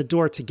foot in the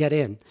door to get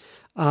in.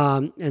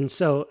 And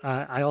so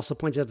I also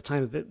pointed out at the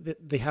time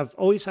that they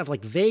always have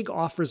like vague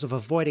offers of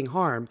avoiding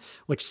harm,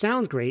 which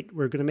sound great.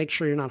 We're going to make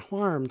sure you're not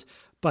harmed,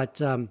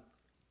 but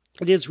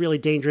it is really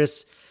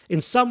dangerous.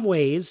 In some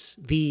ways,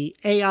 the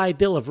AI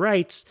Bill of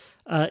Rights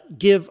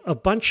give a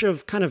bunch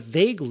of kind of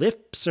vague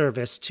lip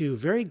service to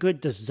very good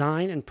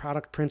design and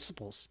product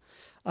principles.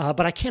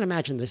 But I can't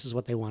imagine this is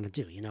what they want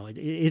to do.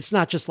 It's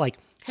not just like,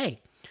 hey,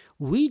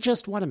 we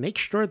just want to make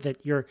sure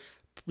that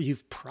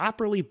you've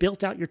properly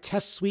built out your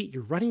test suite.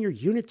 You're running your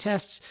unit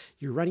tests.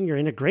 You're running your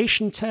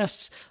integration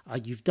tests.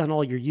 You've done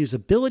all your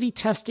usability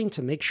testing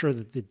to make sure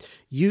that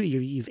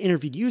you've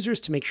interviewed users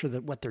to make sure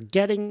that what they're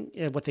getting,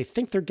 what they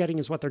think they're getting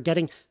is what they're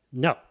getting.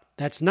 No,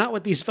 that's not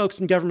what these folks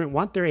in government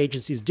want their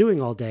agencies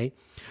doing all day.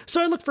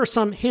 So I look for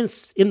some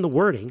hints in the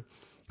wording.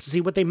 to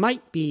see what they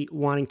might be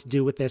wanting to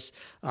do with this.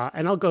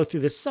 And I'll go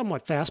through this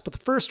somewhat fast, but the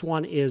first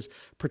one is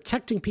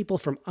protecting people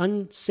from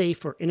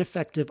unsafe or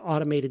ineffective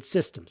automated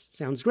systems.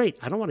 Sounds great.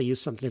 I don't want to use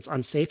something that's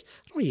unsafe.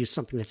 I don't want to use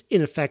something that's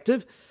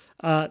ineffective.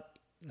 I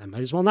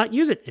might as well not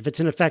use it if it's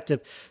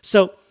ineffective.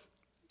 So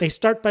they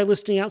start by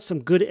listing out some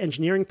good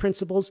engineering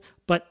principles,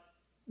 but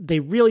they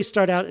really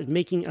start out at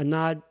making a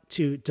nod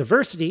to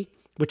diversity,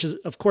 which is,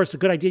 of course, a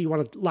good idea. You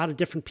want a lot of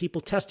different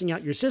people testing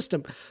out your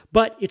system,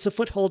 but it's a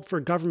foothold for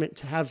government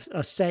to have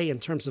a say in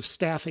terms of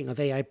staffing of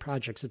AI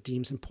projects it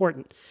deems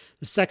important.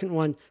 The second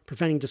one,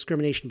 preventing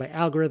discrimination by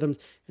algorithms.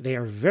 They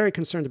are very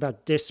concerned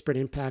about disparate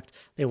impact.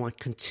 They want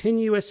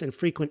continuous and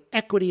frequent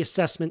equity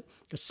assessment,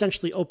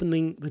 essentially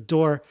opening the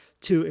door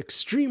to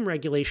extreme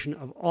regulation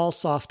of all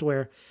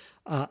software.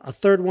 A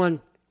third one,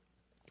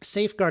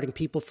 safeguarding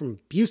people from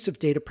abusive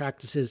data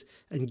practices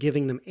and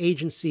giving them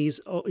agency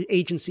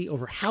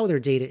over how their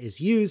data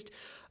is used.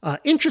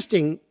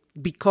 Interesting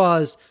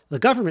because the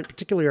government,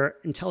 particularly our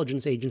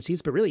intelligence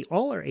agencies, but really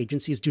all our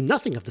agencies, do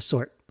nothing of the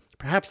sort.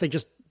 Perhaps they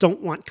just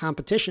don't want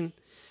competition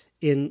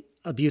in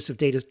abusive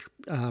data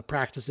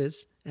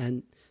practices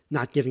and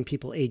not giving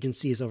people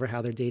agencies over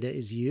how their data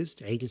is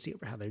used, agency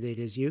over how their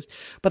data is used.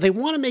 But they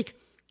want to make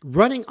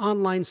running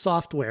online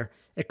software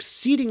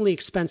exceedingly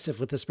expensive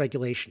with this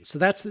regulation.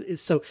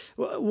 So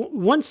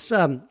once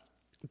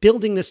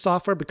building this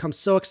software becomes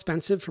so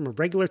expensive from a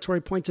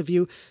regulatory point of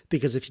view,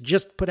 because if you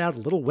just put out a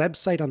little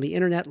website on the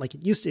internet like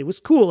it used to, it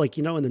was cool. Like,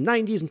 in the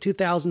 90s and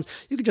 2000s,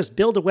 you could just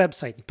build a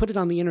website and put it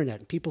on the internet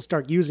and people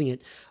start using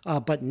it.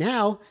 But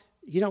now,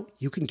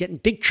 you can get in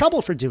big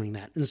trouble for doing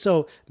that. And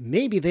so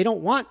maybe they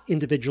don't want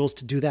individuals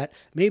to do that.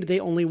 Maybe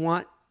they only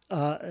want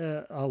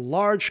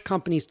large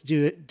companies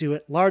to do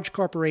it, large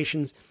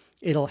corporations.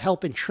 It'll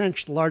help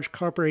entrench the large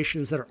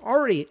corporations that are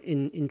already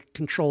in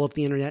control of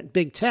the internet,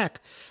 big tech,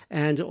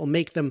 and it will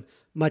make them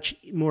much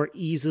more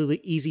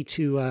easy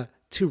to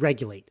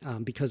regulate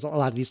because a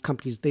lot of these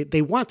companies,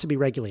 they want to be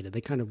regulated. They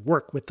kind of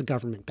work with the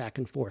government back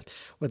and forth,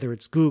 whether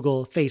it's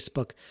Google,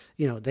 Facebook,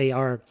 they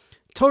are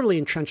totally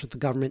entrenched with the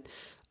government.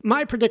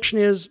 My prediction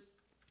is,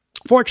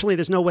 fortunately,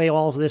 there's no way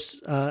all of this,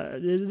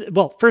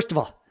 first of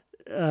all,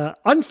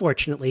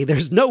 unfortunately,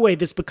 there's no way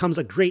this becomes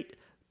a great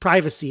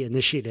privacy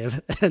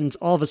initiative. And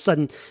all of a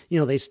sudden,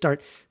 they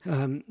start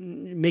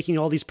making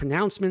all these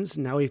pronouncements.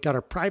 And now we've got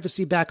our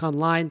privacy back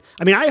online.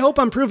 I mean, I hope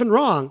I'm proven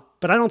wrong,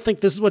 but I don't think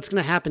this is what's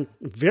going to happen.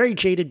 Very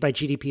jaded by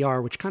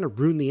GDPR, which kind of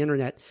ruined the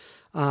internet.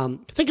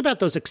 Think about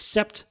those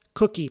accept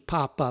cookie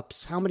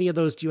pop-ups. How many of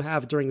those do you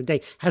have during the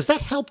day? Has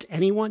that helped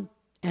anyone,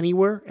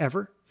 anywhere,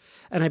 ever?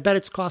 And I bet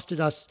it's costed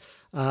us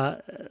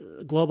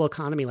global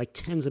economy like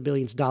tens of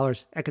billions of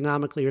dollars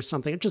economically or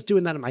something. I'm just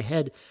doing that in my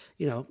head,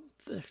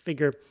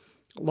 figure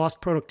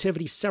lost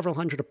productivity, several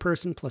hundred a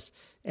person, plus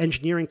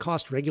engineering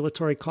costs,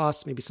 regulatory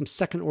costs, maybe some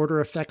second order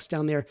effects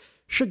down there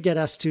should get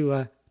us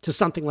to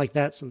something like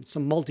that,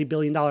 some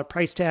multi-billion-dollar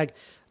price tag,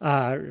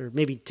 or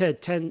maybe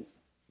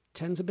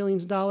tens of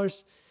billions of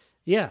dollars.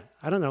 Yeah,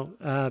 I don't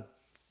know,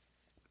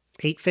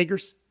 8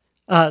 figures.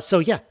 That's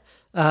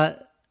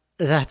a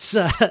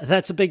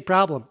big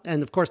problem.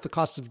 And of course, the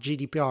costs of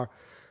GDPR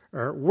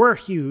were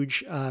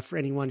huge for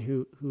anyone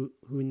who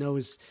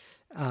knows,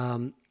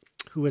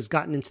 who has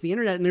gotten into the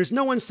internet. And there's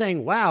no one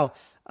saying, wow,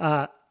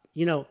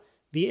 the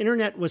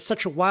internet was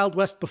such a wild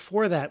west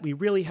before that. We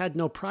really had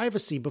no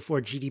privacy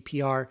before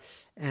GDPR,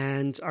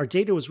 and our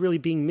data was really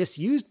being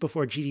misused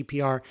before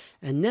GDPR.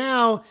 And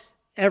now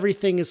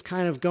everything is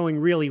kind of going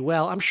really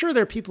well. I'm sure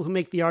there are people who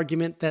make the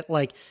argument that,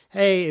 like,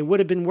 hey, it would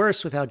have been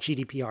worse without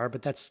GDPR,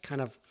 but that's kind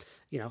of,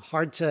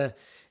 hard to,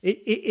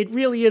 it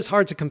really is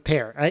hard to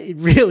compare. It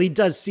really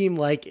does seem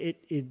like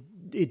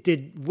it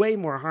did way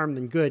more harm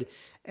than good.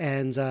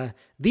 And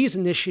these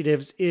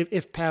initiatives,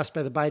 if passed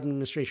by the Biden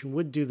administration,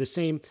 would do the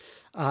same.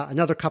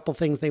 Another couple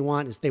things they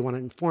want is they want to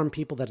inform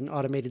people that an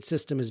automated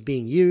system is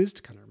being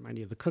used. Kind of remind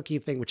you of the cookie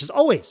thing, which is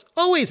always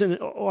an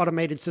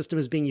automated system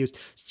is being used.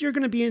 So you're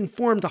going to be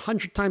informed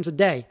 100 times a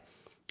day.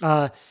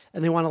 And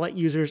they want to let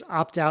users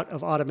opt out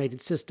of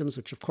automated systems,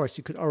 which of course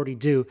you could already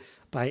do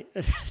by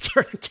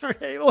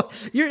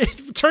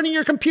turning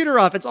your computer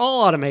off. It's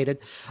all automated.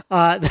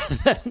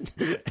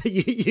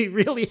 You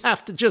really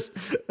have to just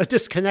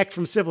disconnect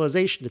from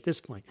civilization at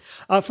this point.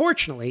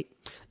 Fortunately,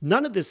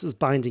 none of this is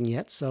binding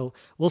yet, so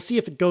we'll see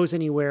if it goes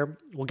anywhere.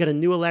 We'll get a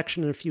new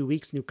election in a few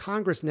weeks, new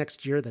Congress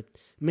next year that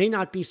may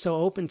not be so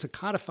open to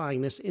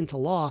codifying this into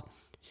law.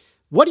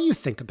 What do you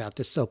think about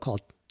this so-called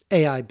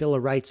AI Bill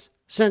of Rights?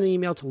 Send an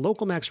email to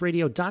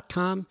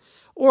localmaxradio.com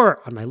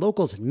or on my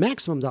locals at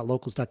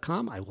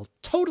maximum.locals.com. I will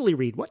totally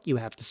read what you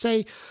have to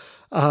say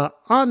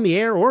on the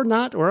air or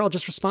not, or I'll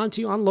just respond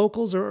to you on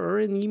locals or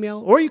in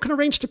email. Or you can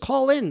arrange to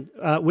call in,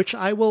 which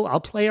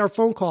I'll play our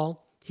phone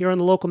call here on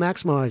the Local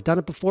Maximum. I've done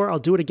it before. I'll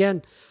do it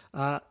again.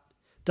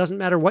 Doesn't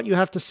matter what you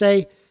have to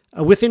say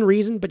within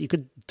reason, but you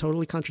could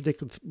totally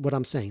contradict with what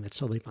I'm saying. That's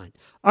totally fine.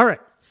 All right.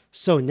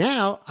 So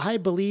now I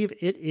believe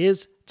it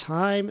is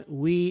time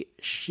we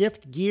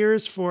shift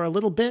gears for a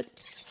little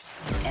bit.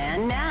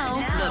 And now,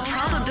 the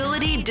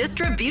probability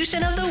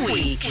distribution of the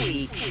week.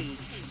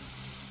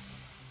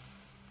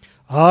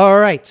 All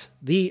right,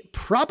 the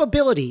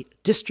probability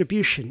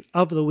distribution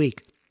of the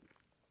week.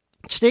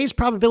 Today's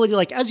probability,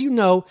 like as you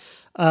know,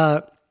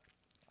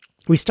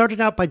 we started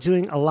out by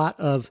doing a lot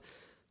of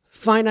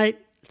finite,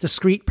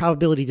 discrete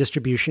probability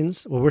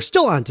distributions. Well, we're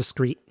still on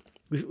discrete.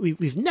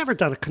 We've never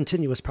done a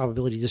continuous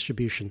probability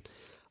distribution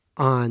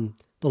on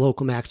the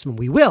local maximum.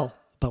 We will,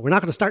 but we're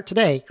not going to start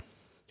today.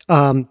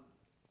 But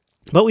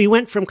we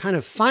went from kind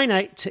of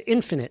finite to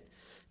infinite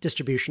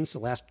distributions. The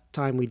last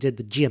time we did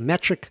the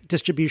geometric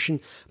distribution,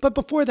 but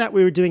before that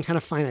we were doing kind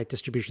of finite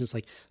distributions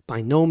like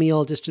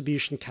binomial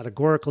distribution,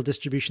 categorical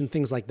distribution,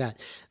 things like that.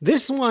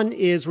 This one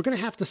is, we're going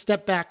to have to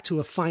step back to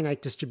a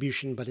finite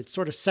distribution, but it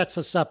sort of sets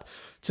us up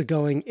to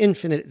going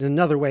infinite in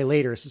another way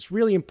later. So it's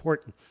really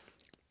important.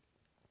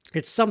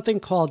 It's something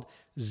called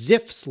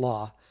Zipf's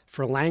law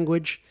for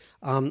language.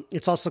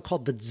 It's also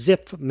called the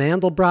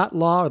Zipf-Mandelbrot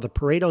law or the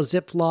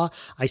Pareto-Zipf law.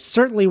 I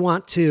certainly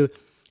want to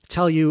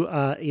tell you,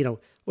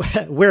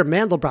 where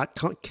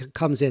Mandelbrot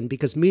comes in,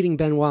 because meeting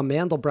Benoit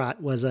Mandelbrot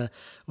was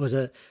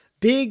a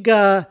big,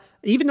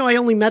 even though I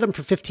only met him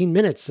for 15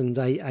 minutes and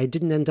I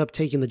didn't end up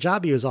taking the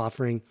job he was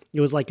offering,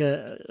 it was like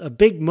a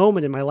big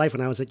moment in my life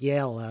when I was at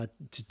Yale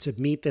to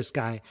meet this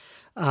guy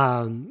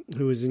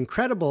who was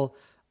incredible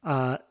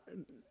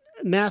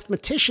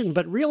mathematician,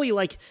 but really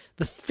like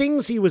the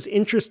things he was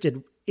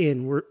interested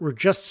in were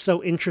just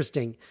so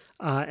interesting.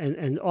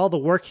 And all the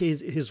work,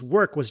 his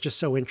work was just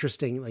so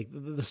interesting, like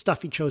the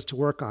stuff he chose to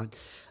work on,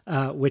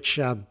 and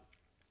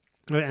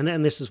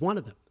this is one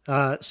of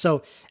them.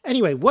 So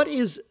anyway, what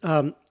is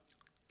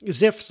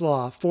Zipf's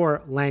law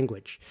for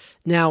language?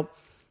 Now,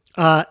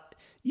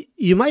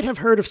 you might have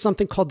heard of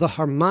something called the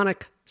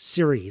harmonic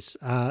series,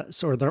 or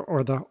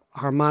the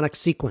harmonic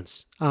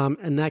sequence,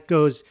 and that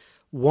goes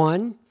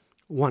 1,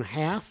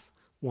 1/2,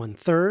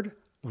 1/3,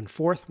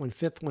 1/4,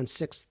 1/5,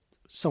 1/6,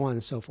 so on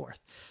and so forth,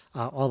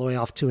 all the way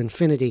off to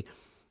infinity.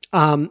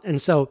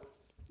 And so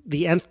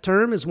the nth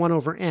term is 1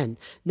 over n.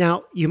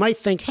 Now, you might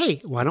think,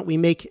 hey, why don't we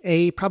make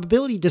a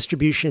probability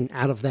distribution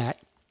out of that?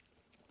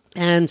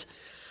 And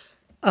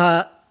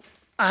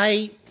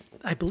I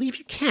believe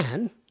you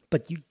can,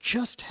 but you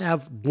just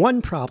have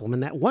one problem.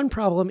 And that one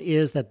problem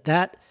is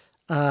that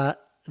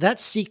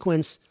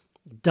sequence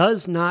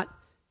does not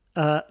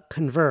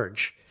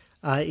converge.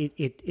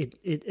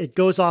 It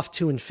goes off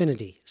to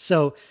infinity.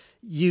 So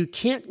you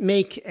can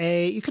make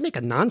a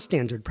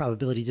non-standard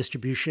probability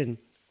distribution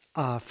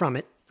from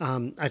it.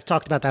 I've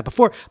talked about that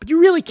before, but you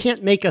really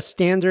can't make a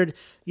standard,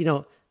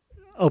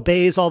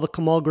 obeys all the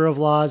Kolmogorov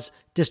laws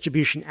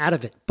distribution out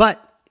of it. But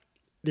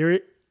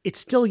it's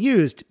still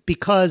used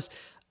because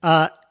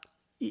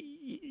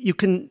you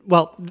can.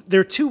 Well,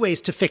 there are two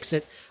ways to fix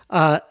it.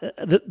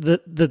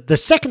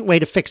 The second way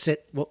to fix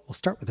it, we'll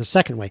start with the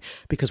second way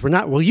because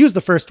we'll use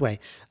the first way.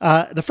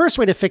 The first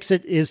way to fix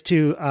it is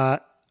to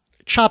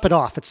chop it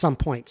off at some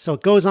point. So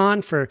it goes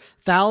on for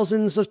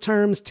thousands of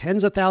terms,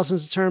 tens of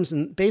thousands of terms,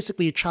 and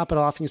basically you chop it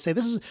off and you say,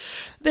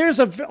 there's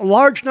a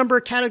large number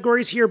of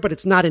categories here, but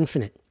it's not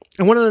infinite.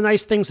 And one of the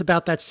nice things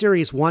about that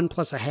series, 1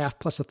 plus 1/2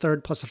 plus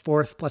 1/3 plus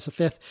 1/4 plus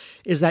 1/5,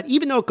 is that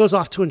even though it goes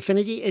off to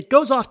infinity, it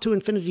goes off to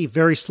infinity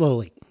very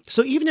slowly.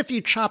 So even if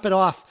you chop it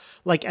off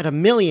like at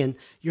 1,000,000,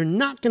 you're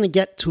not going to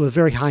get to a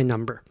very high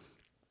number.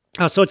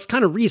 So it's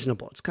kind of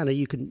reasonable. It's kind of,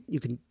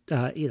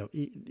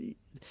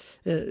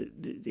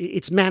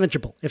 it's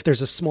manageable if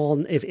there's a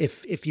small,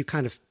 if you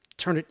kind of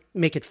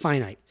make it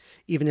finite,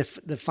 even if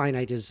the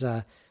finite's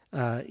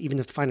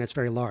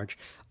very large.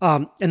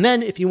 And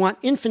then if you want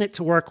infinite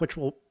to work, which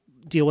we'll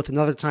deal with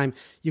another time,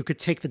 you could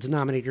take the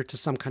denominator to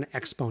some kind of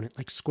exponent,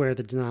 like square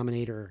the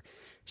denominator or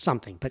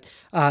something. But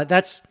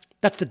that's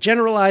the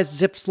generalized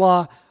Zipf's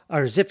law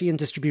or Zipfian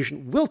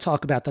distribution. We'll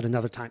talk about that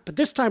another time. But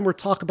this time we're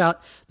talking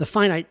about the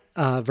finite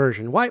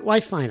version. Why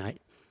finite?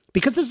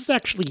 Because this is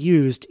actually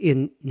used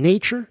in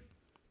nature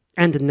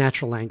and in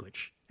natural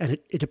language. And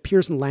it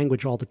appears in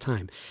language all the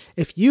time.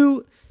 If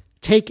you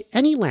take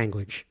any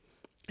language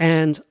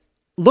and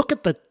look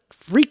at the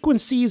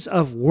frequencies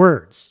of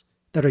words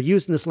that are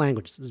used in this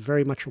language, this is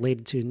very much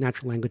related to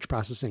natural language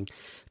processing.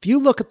 If you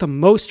look at the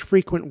most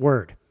frequent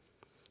word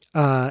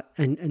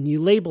and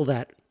you label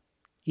that,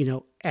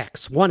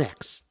 X,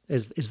 1x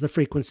is the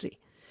frequency.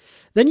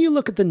 Then you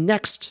look at the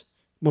next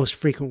most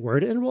frequent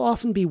word and it will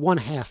often be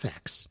 1/2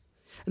 x.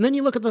 And then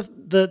you look at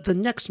the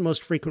next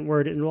most frequent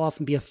word and it will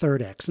often be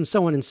 1/3 x, and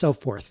so on and so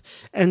forth.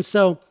 And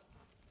so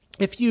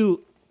if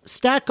you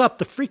stack up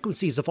the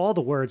frequencies of all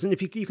the words, and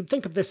if you can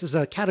think of this as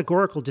a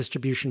categorical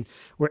distribution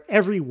where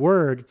every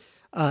word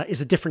is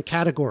a different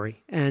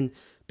category. And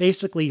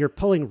basically you're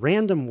pulling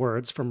random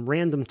words from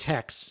random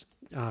texts,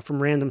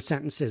 from random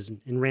sentences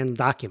in random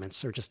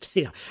documents, or just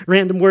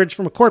random words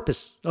from a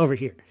corpus over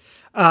here.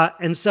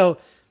 And so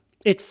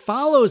it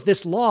follows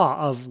this law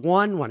of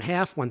 1,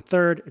 1/2,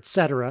 1/3,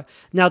 etc.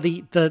 Now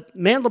the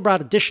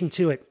Mandelbrot addition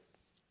to it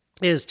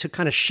is to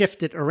kind of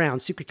shift it around.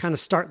 So you could kind of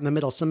start in the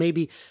middle. So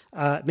maybe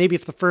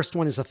if the first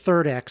one is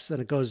 1/3 x, then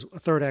it goes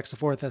 1/3 x,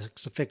 1/4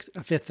 x,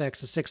 1/5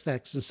 x, 1/6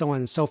 x, and so on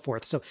and so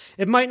forth. So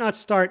it might not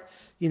start,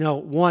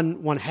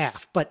 1,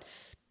 1/2, but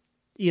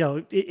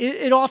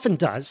it often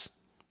does.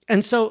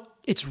 And so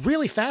it's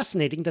really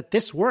fascinating that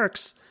this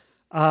works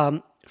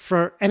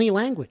for any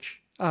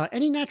language,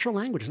 any natural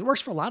language. And it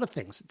works for a lot of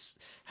things. It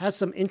has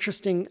some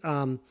interesting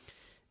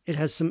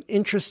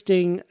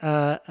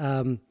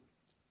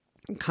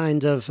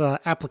kind of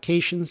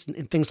applications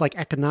in things like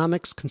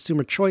economics,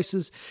 consumer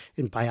choices,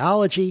 in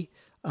biology,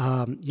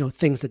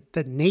 things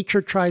that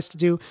nature tries to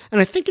do.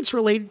 And I think it's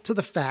related to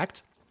the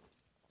fact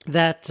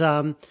that,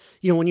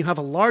 when you have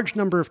a large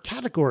number of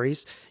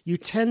categories, you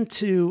tend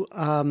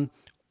to,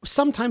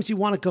 sometimes you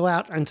want to go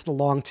out into the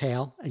long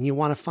tail and you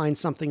want to find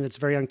something that's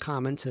very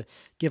uncommon to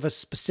give a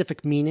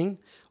specific meaning,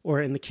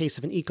 or in the case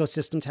of an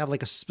ecosystem, to have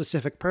like a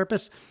specific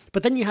purpose.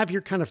 But then you have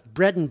your kind of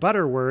bread and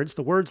butter words,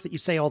 the words that you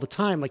say all the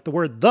time, like the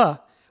word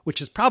the,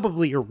 which is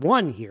probably your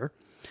one here.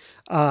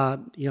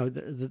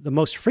 The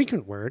most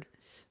frequent word,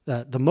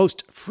 the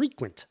most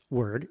frequent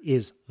word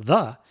is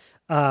the.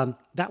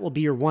 That will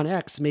be your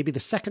 1X. Maybe the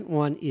second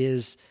one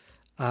is,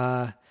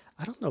 I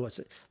don't know. Let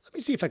me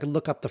see if I can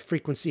look up the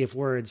frequency of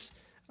words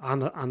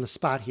on the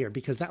spot here,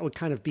 because that would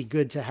kind of be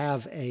good to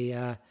have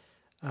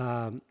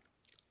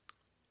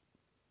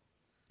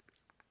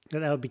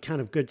that would be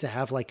kind of good to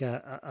have like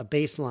a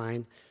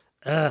baseline.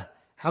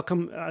 How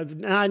come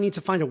now I need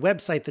to find a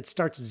website that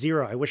starts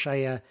 0? I wish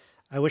I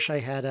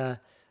had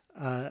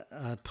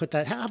put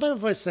that. How about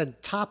if I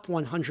said top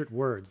 100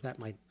 words? That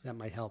might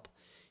help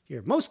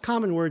here. Most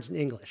common words in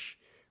English,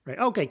 right?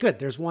 Okay, good.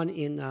 There's one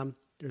in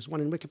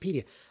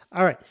Wikipedia.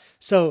 All right.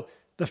 So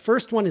the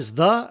first one is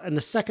the, and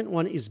the second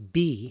one is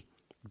be,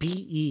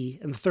 B-E,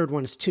 and the third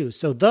one is to.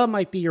 So the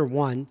might be your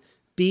 1,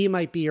 be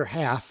might be your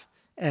half,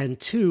 and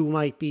to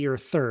might be your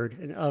third,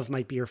 and of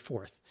might be your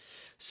fourth.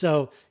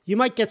 So you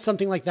might get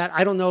something like that.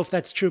 I don't know if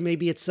that's true.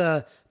 Maybe it's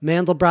a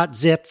Mandelbrot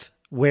Zipf,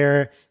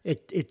 where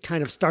it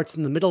kind of starts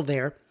in the middle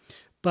there.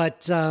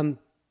 But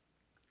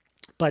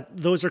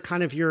those are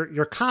kind of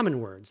your common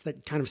words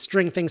that kind of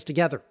string things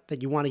together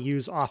that you want to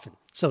use often.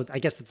 So I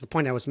guess that's the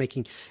point I was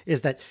making,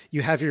 is that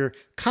you have your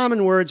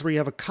common words where you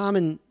have a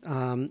common,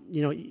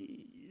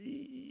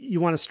 you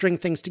want to string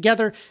things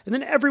together. And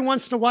then every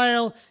once in a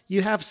while,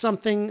 you have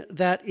something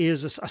that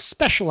is a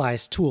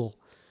specialized tool,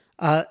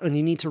 and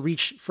you need to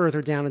reach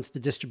further down into the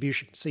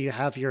distribution. So you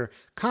have your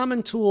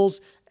common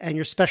tools and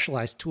your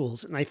specialized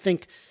tools. And I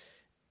think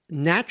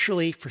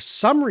naturally, for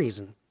some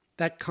reason,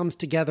 that comes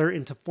together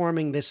into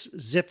forming this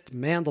zipped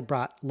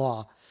Mandelbrot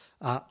law,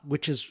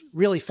 which is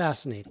really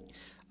fascinating.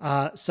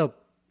 So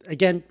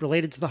again,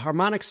 related to the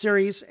harmonic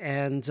series,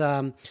 and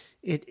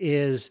it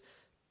is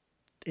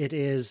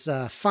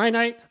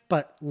finite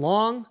but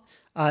long.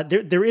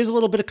 There is a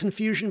little bit of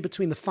confusion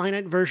between the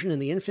finite version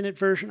and the infinite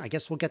version. I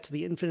guess we'll get to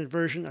the infinite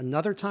version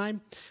another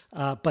time.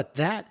 But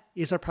that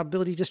is our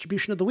probability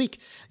distribution of the week.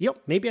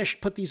 Maybe I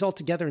should put these all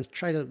together and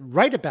try to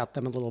write about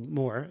them a little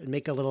more and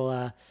make a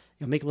little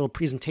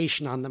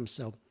presentation on them,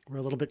 so we're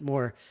a little bit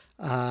more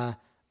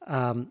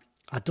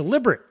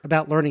deliberate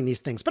about learning these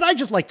things. But I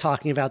just like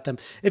talking about them.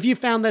 If you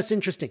found this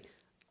interesting,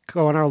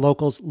 go on our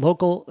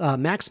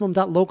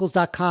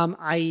maximum.locals.com.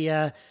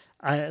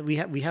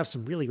 We have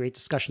some really great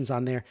discussions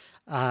on there,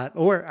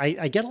 or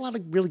I get a lot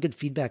of really good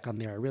feedback on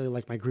there. I really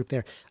like my group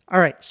there. All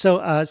right,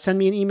 so send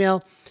me an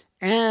email,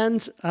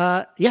 and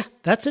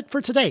that's it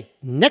for today.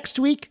 Next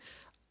week,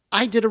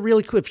 I did a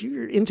really cool, if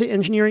you're into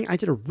engineering, I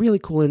did a really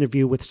cool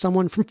interview with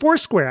someone from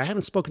Foursquare. I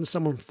haven't spoken to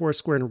someone from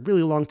Foursquare in a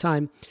really long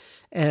time.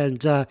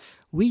 And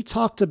we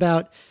talked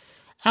about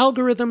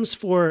algorithms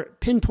for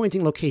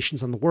pinpointing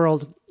locations on the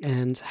world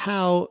and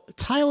how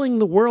tiling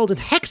the world in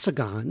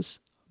hexagons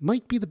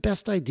might be the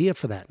best idea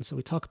for that. And so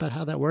we talk about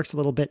how that works a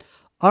little bit.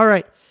 All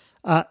right.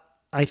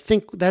 I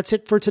think that's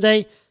it for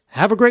today.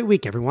 Have a great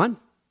week, everyone.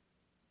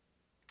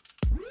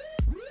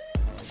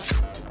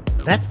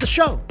 That's the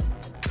show.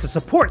 To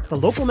support the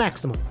Local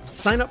Maximum,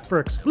 sign up for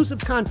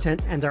exclusive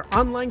content and our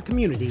online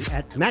community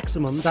at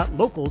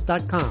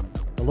maximum.locals.com.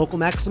 The Local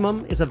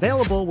Maximum is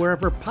available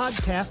wherever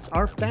podcasts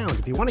are found.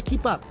 If you want to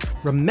keep up,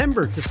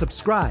 remember to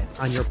subscribe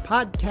on your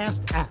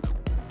podcast app.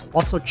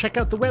 Also, check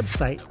out the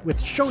website with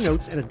show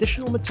notes and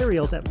additional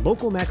materials at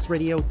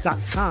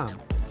localmaxradio.com.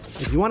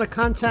 If you want to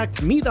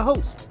contact me, the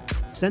host,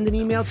 send an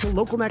email to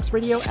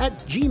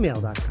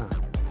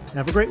localmaxradio@gmail.com.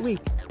 Have a great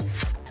week.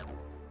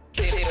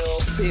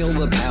 Feel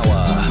the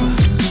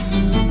power.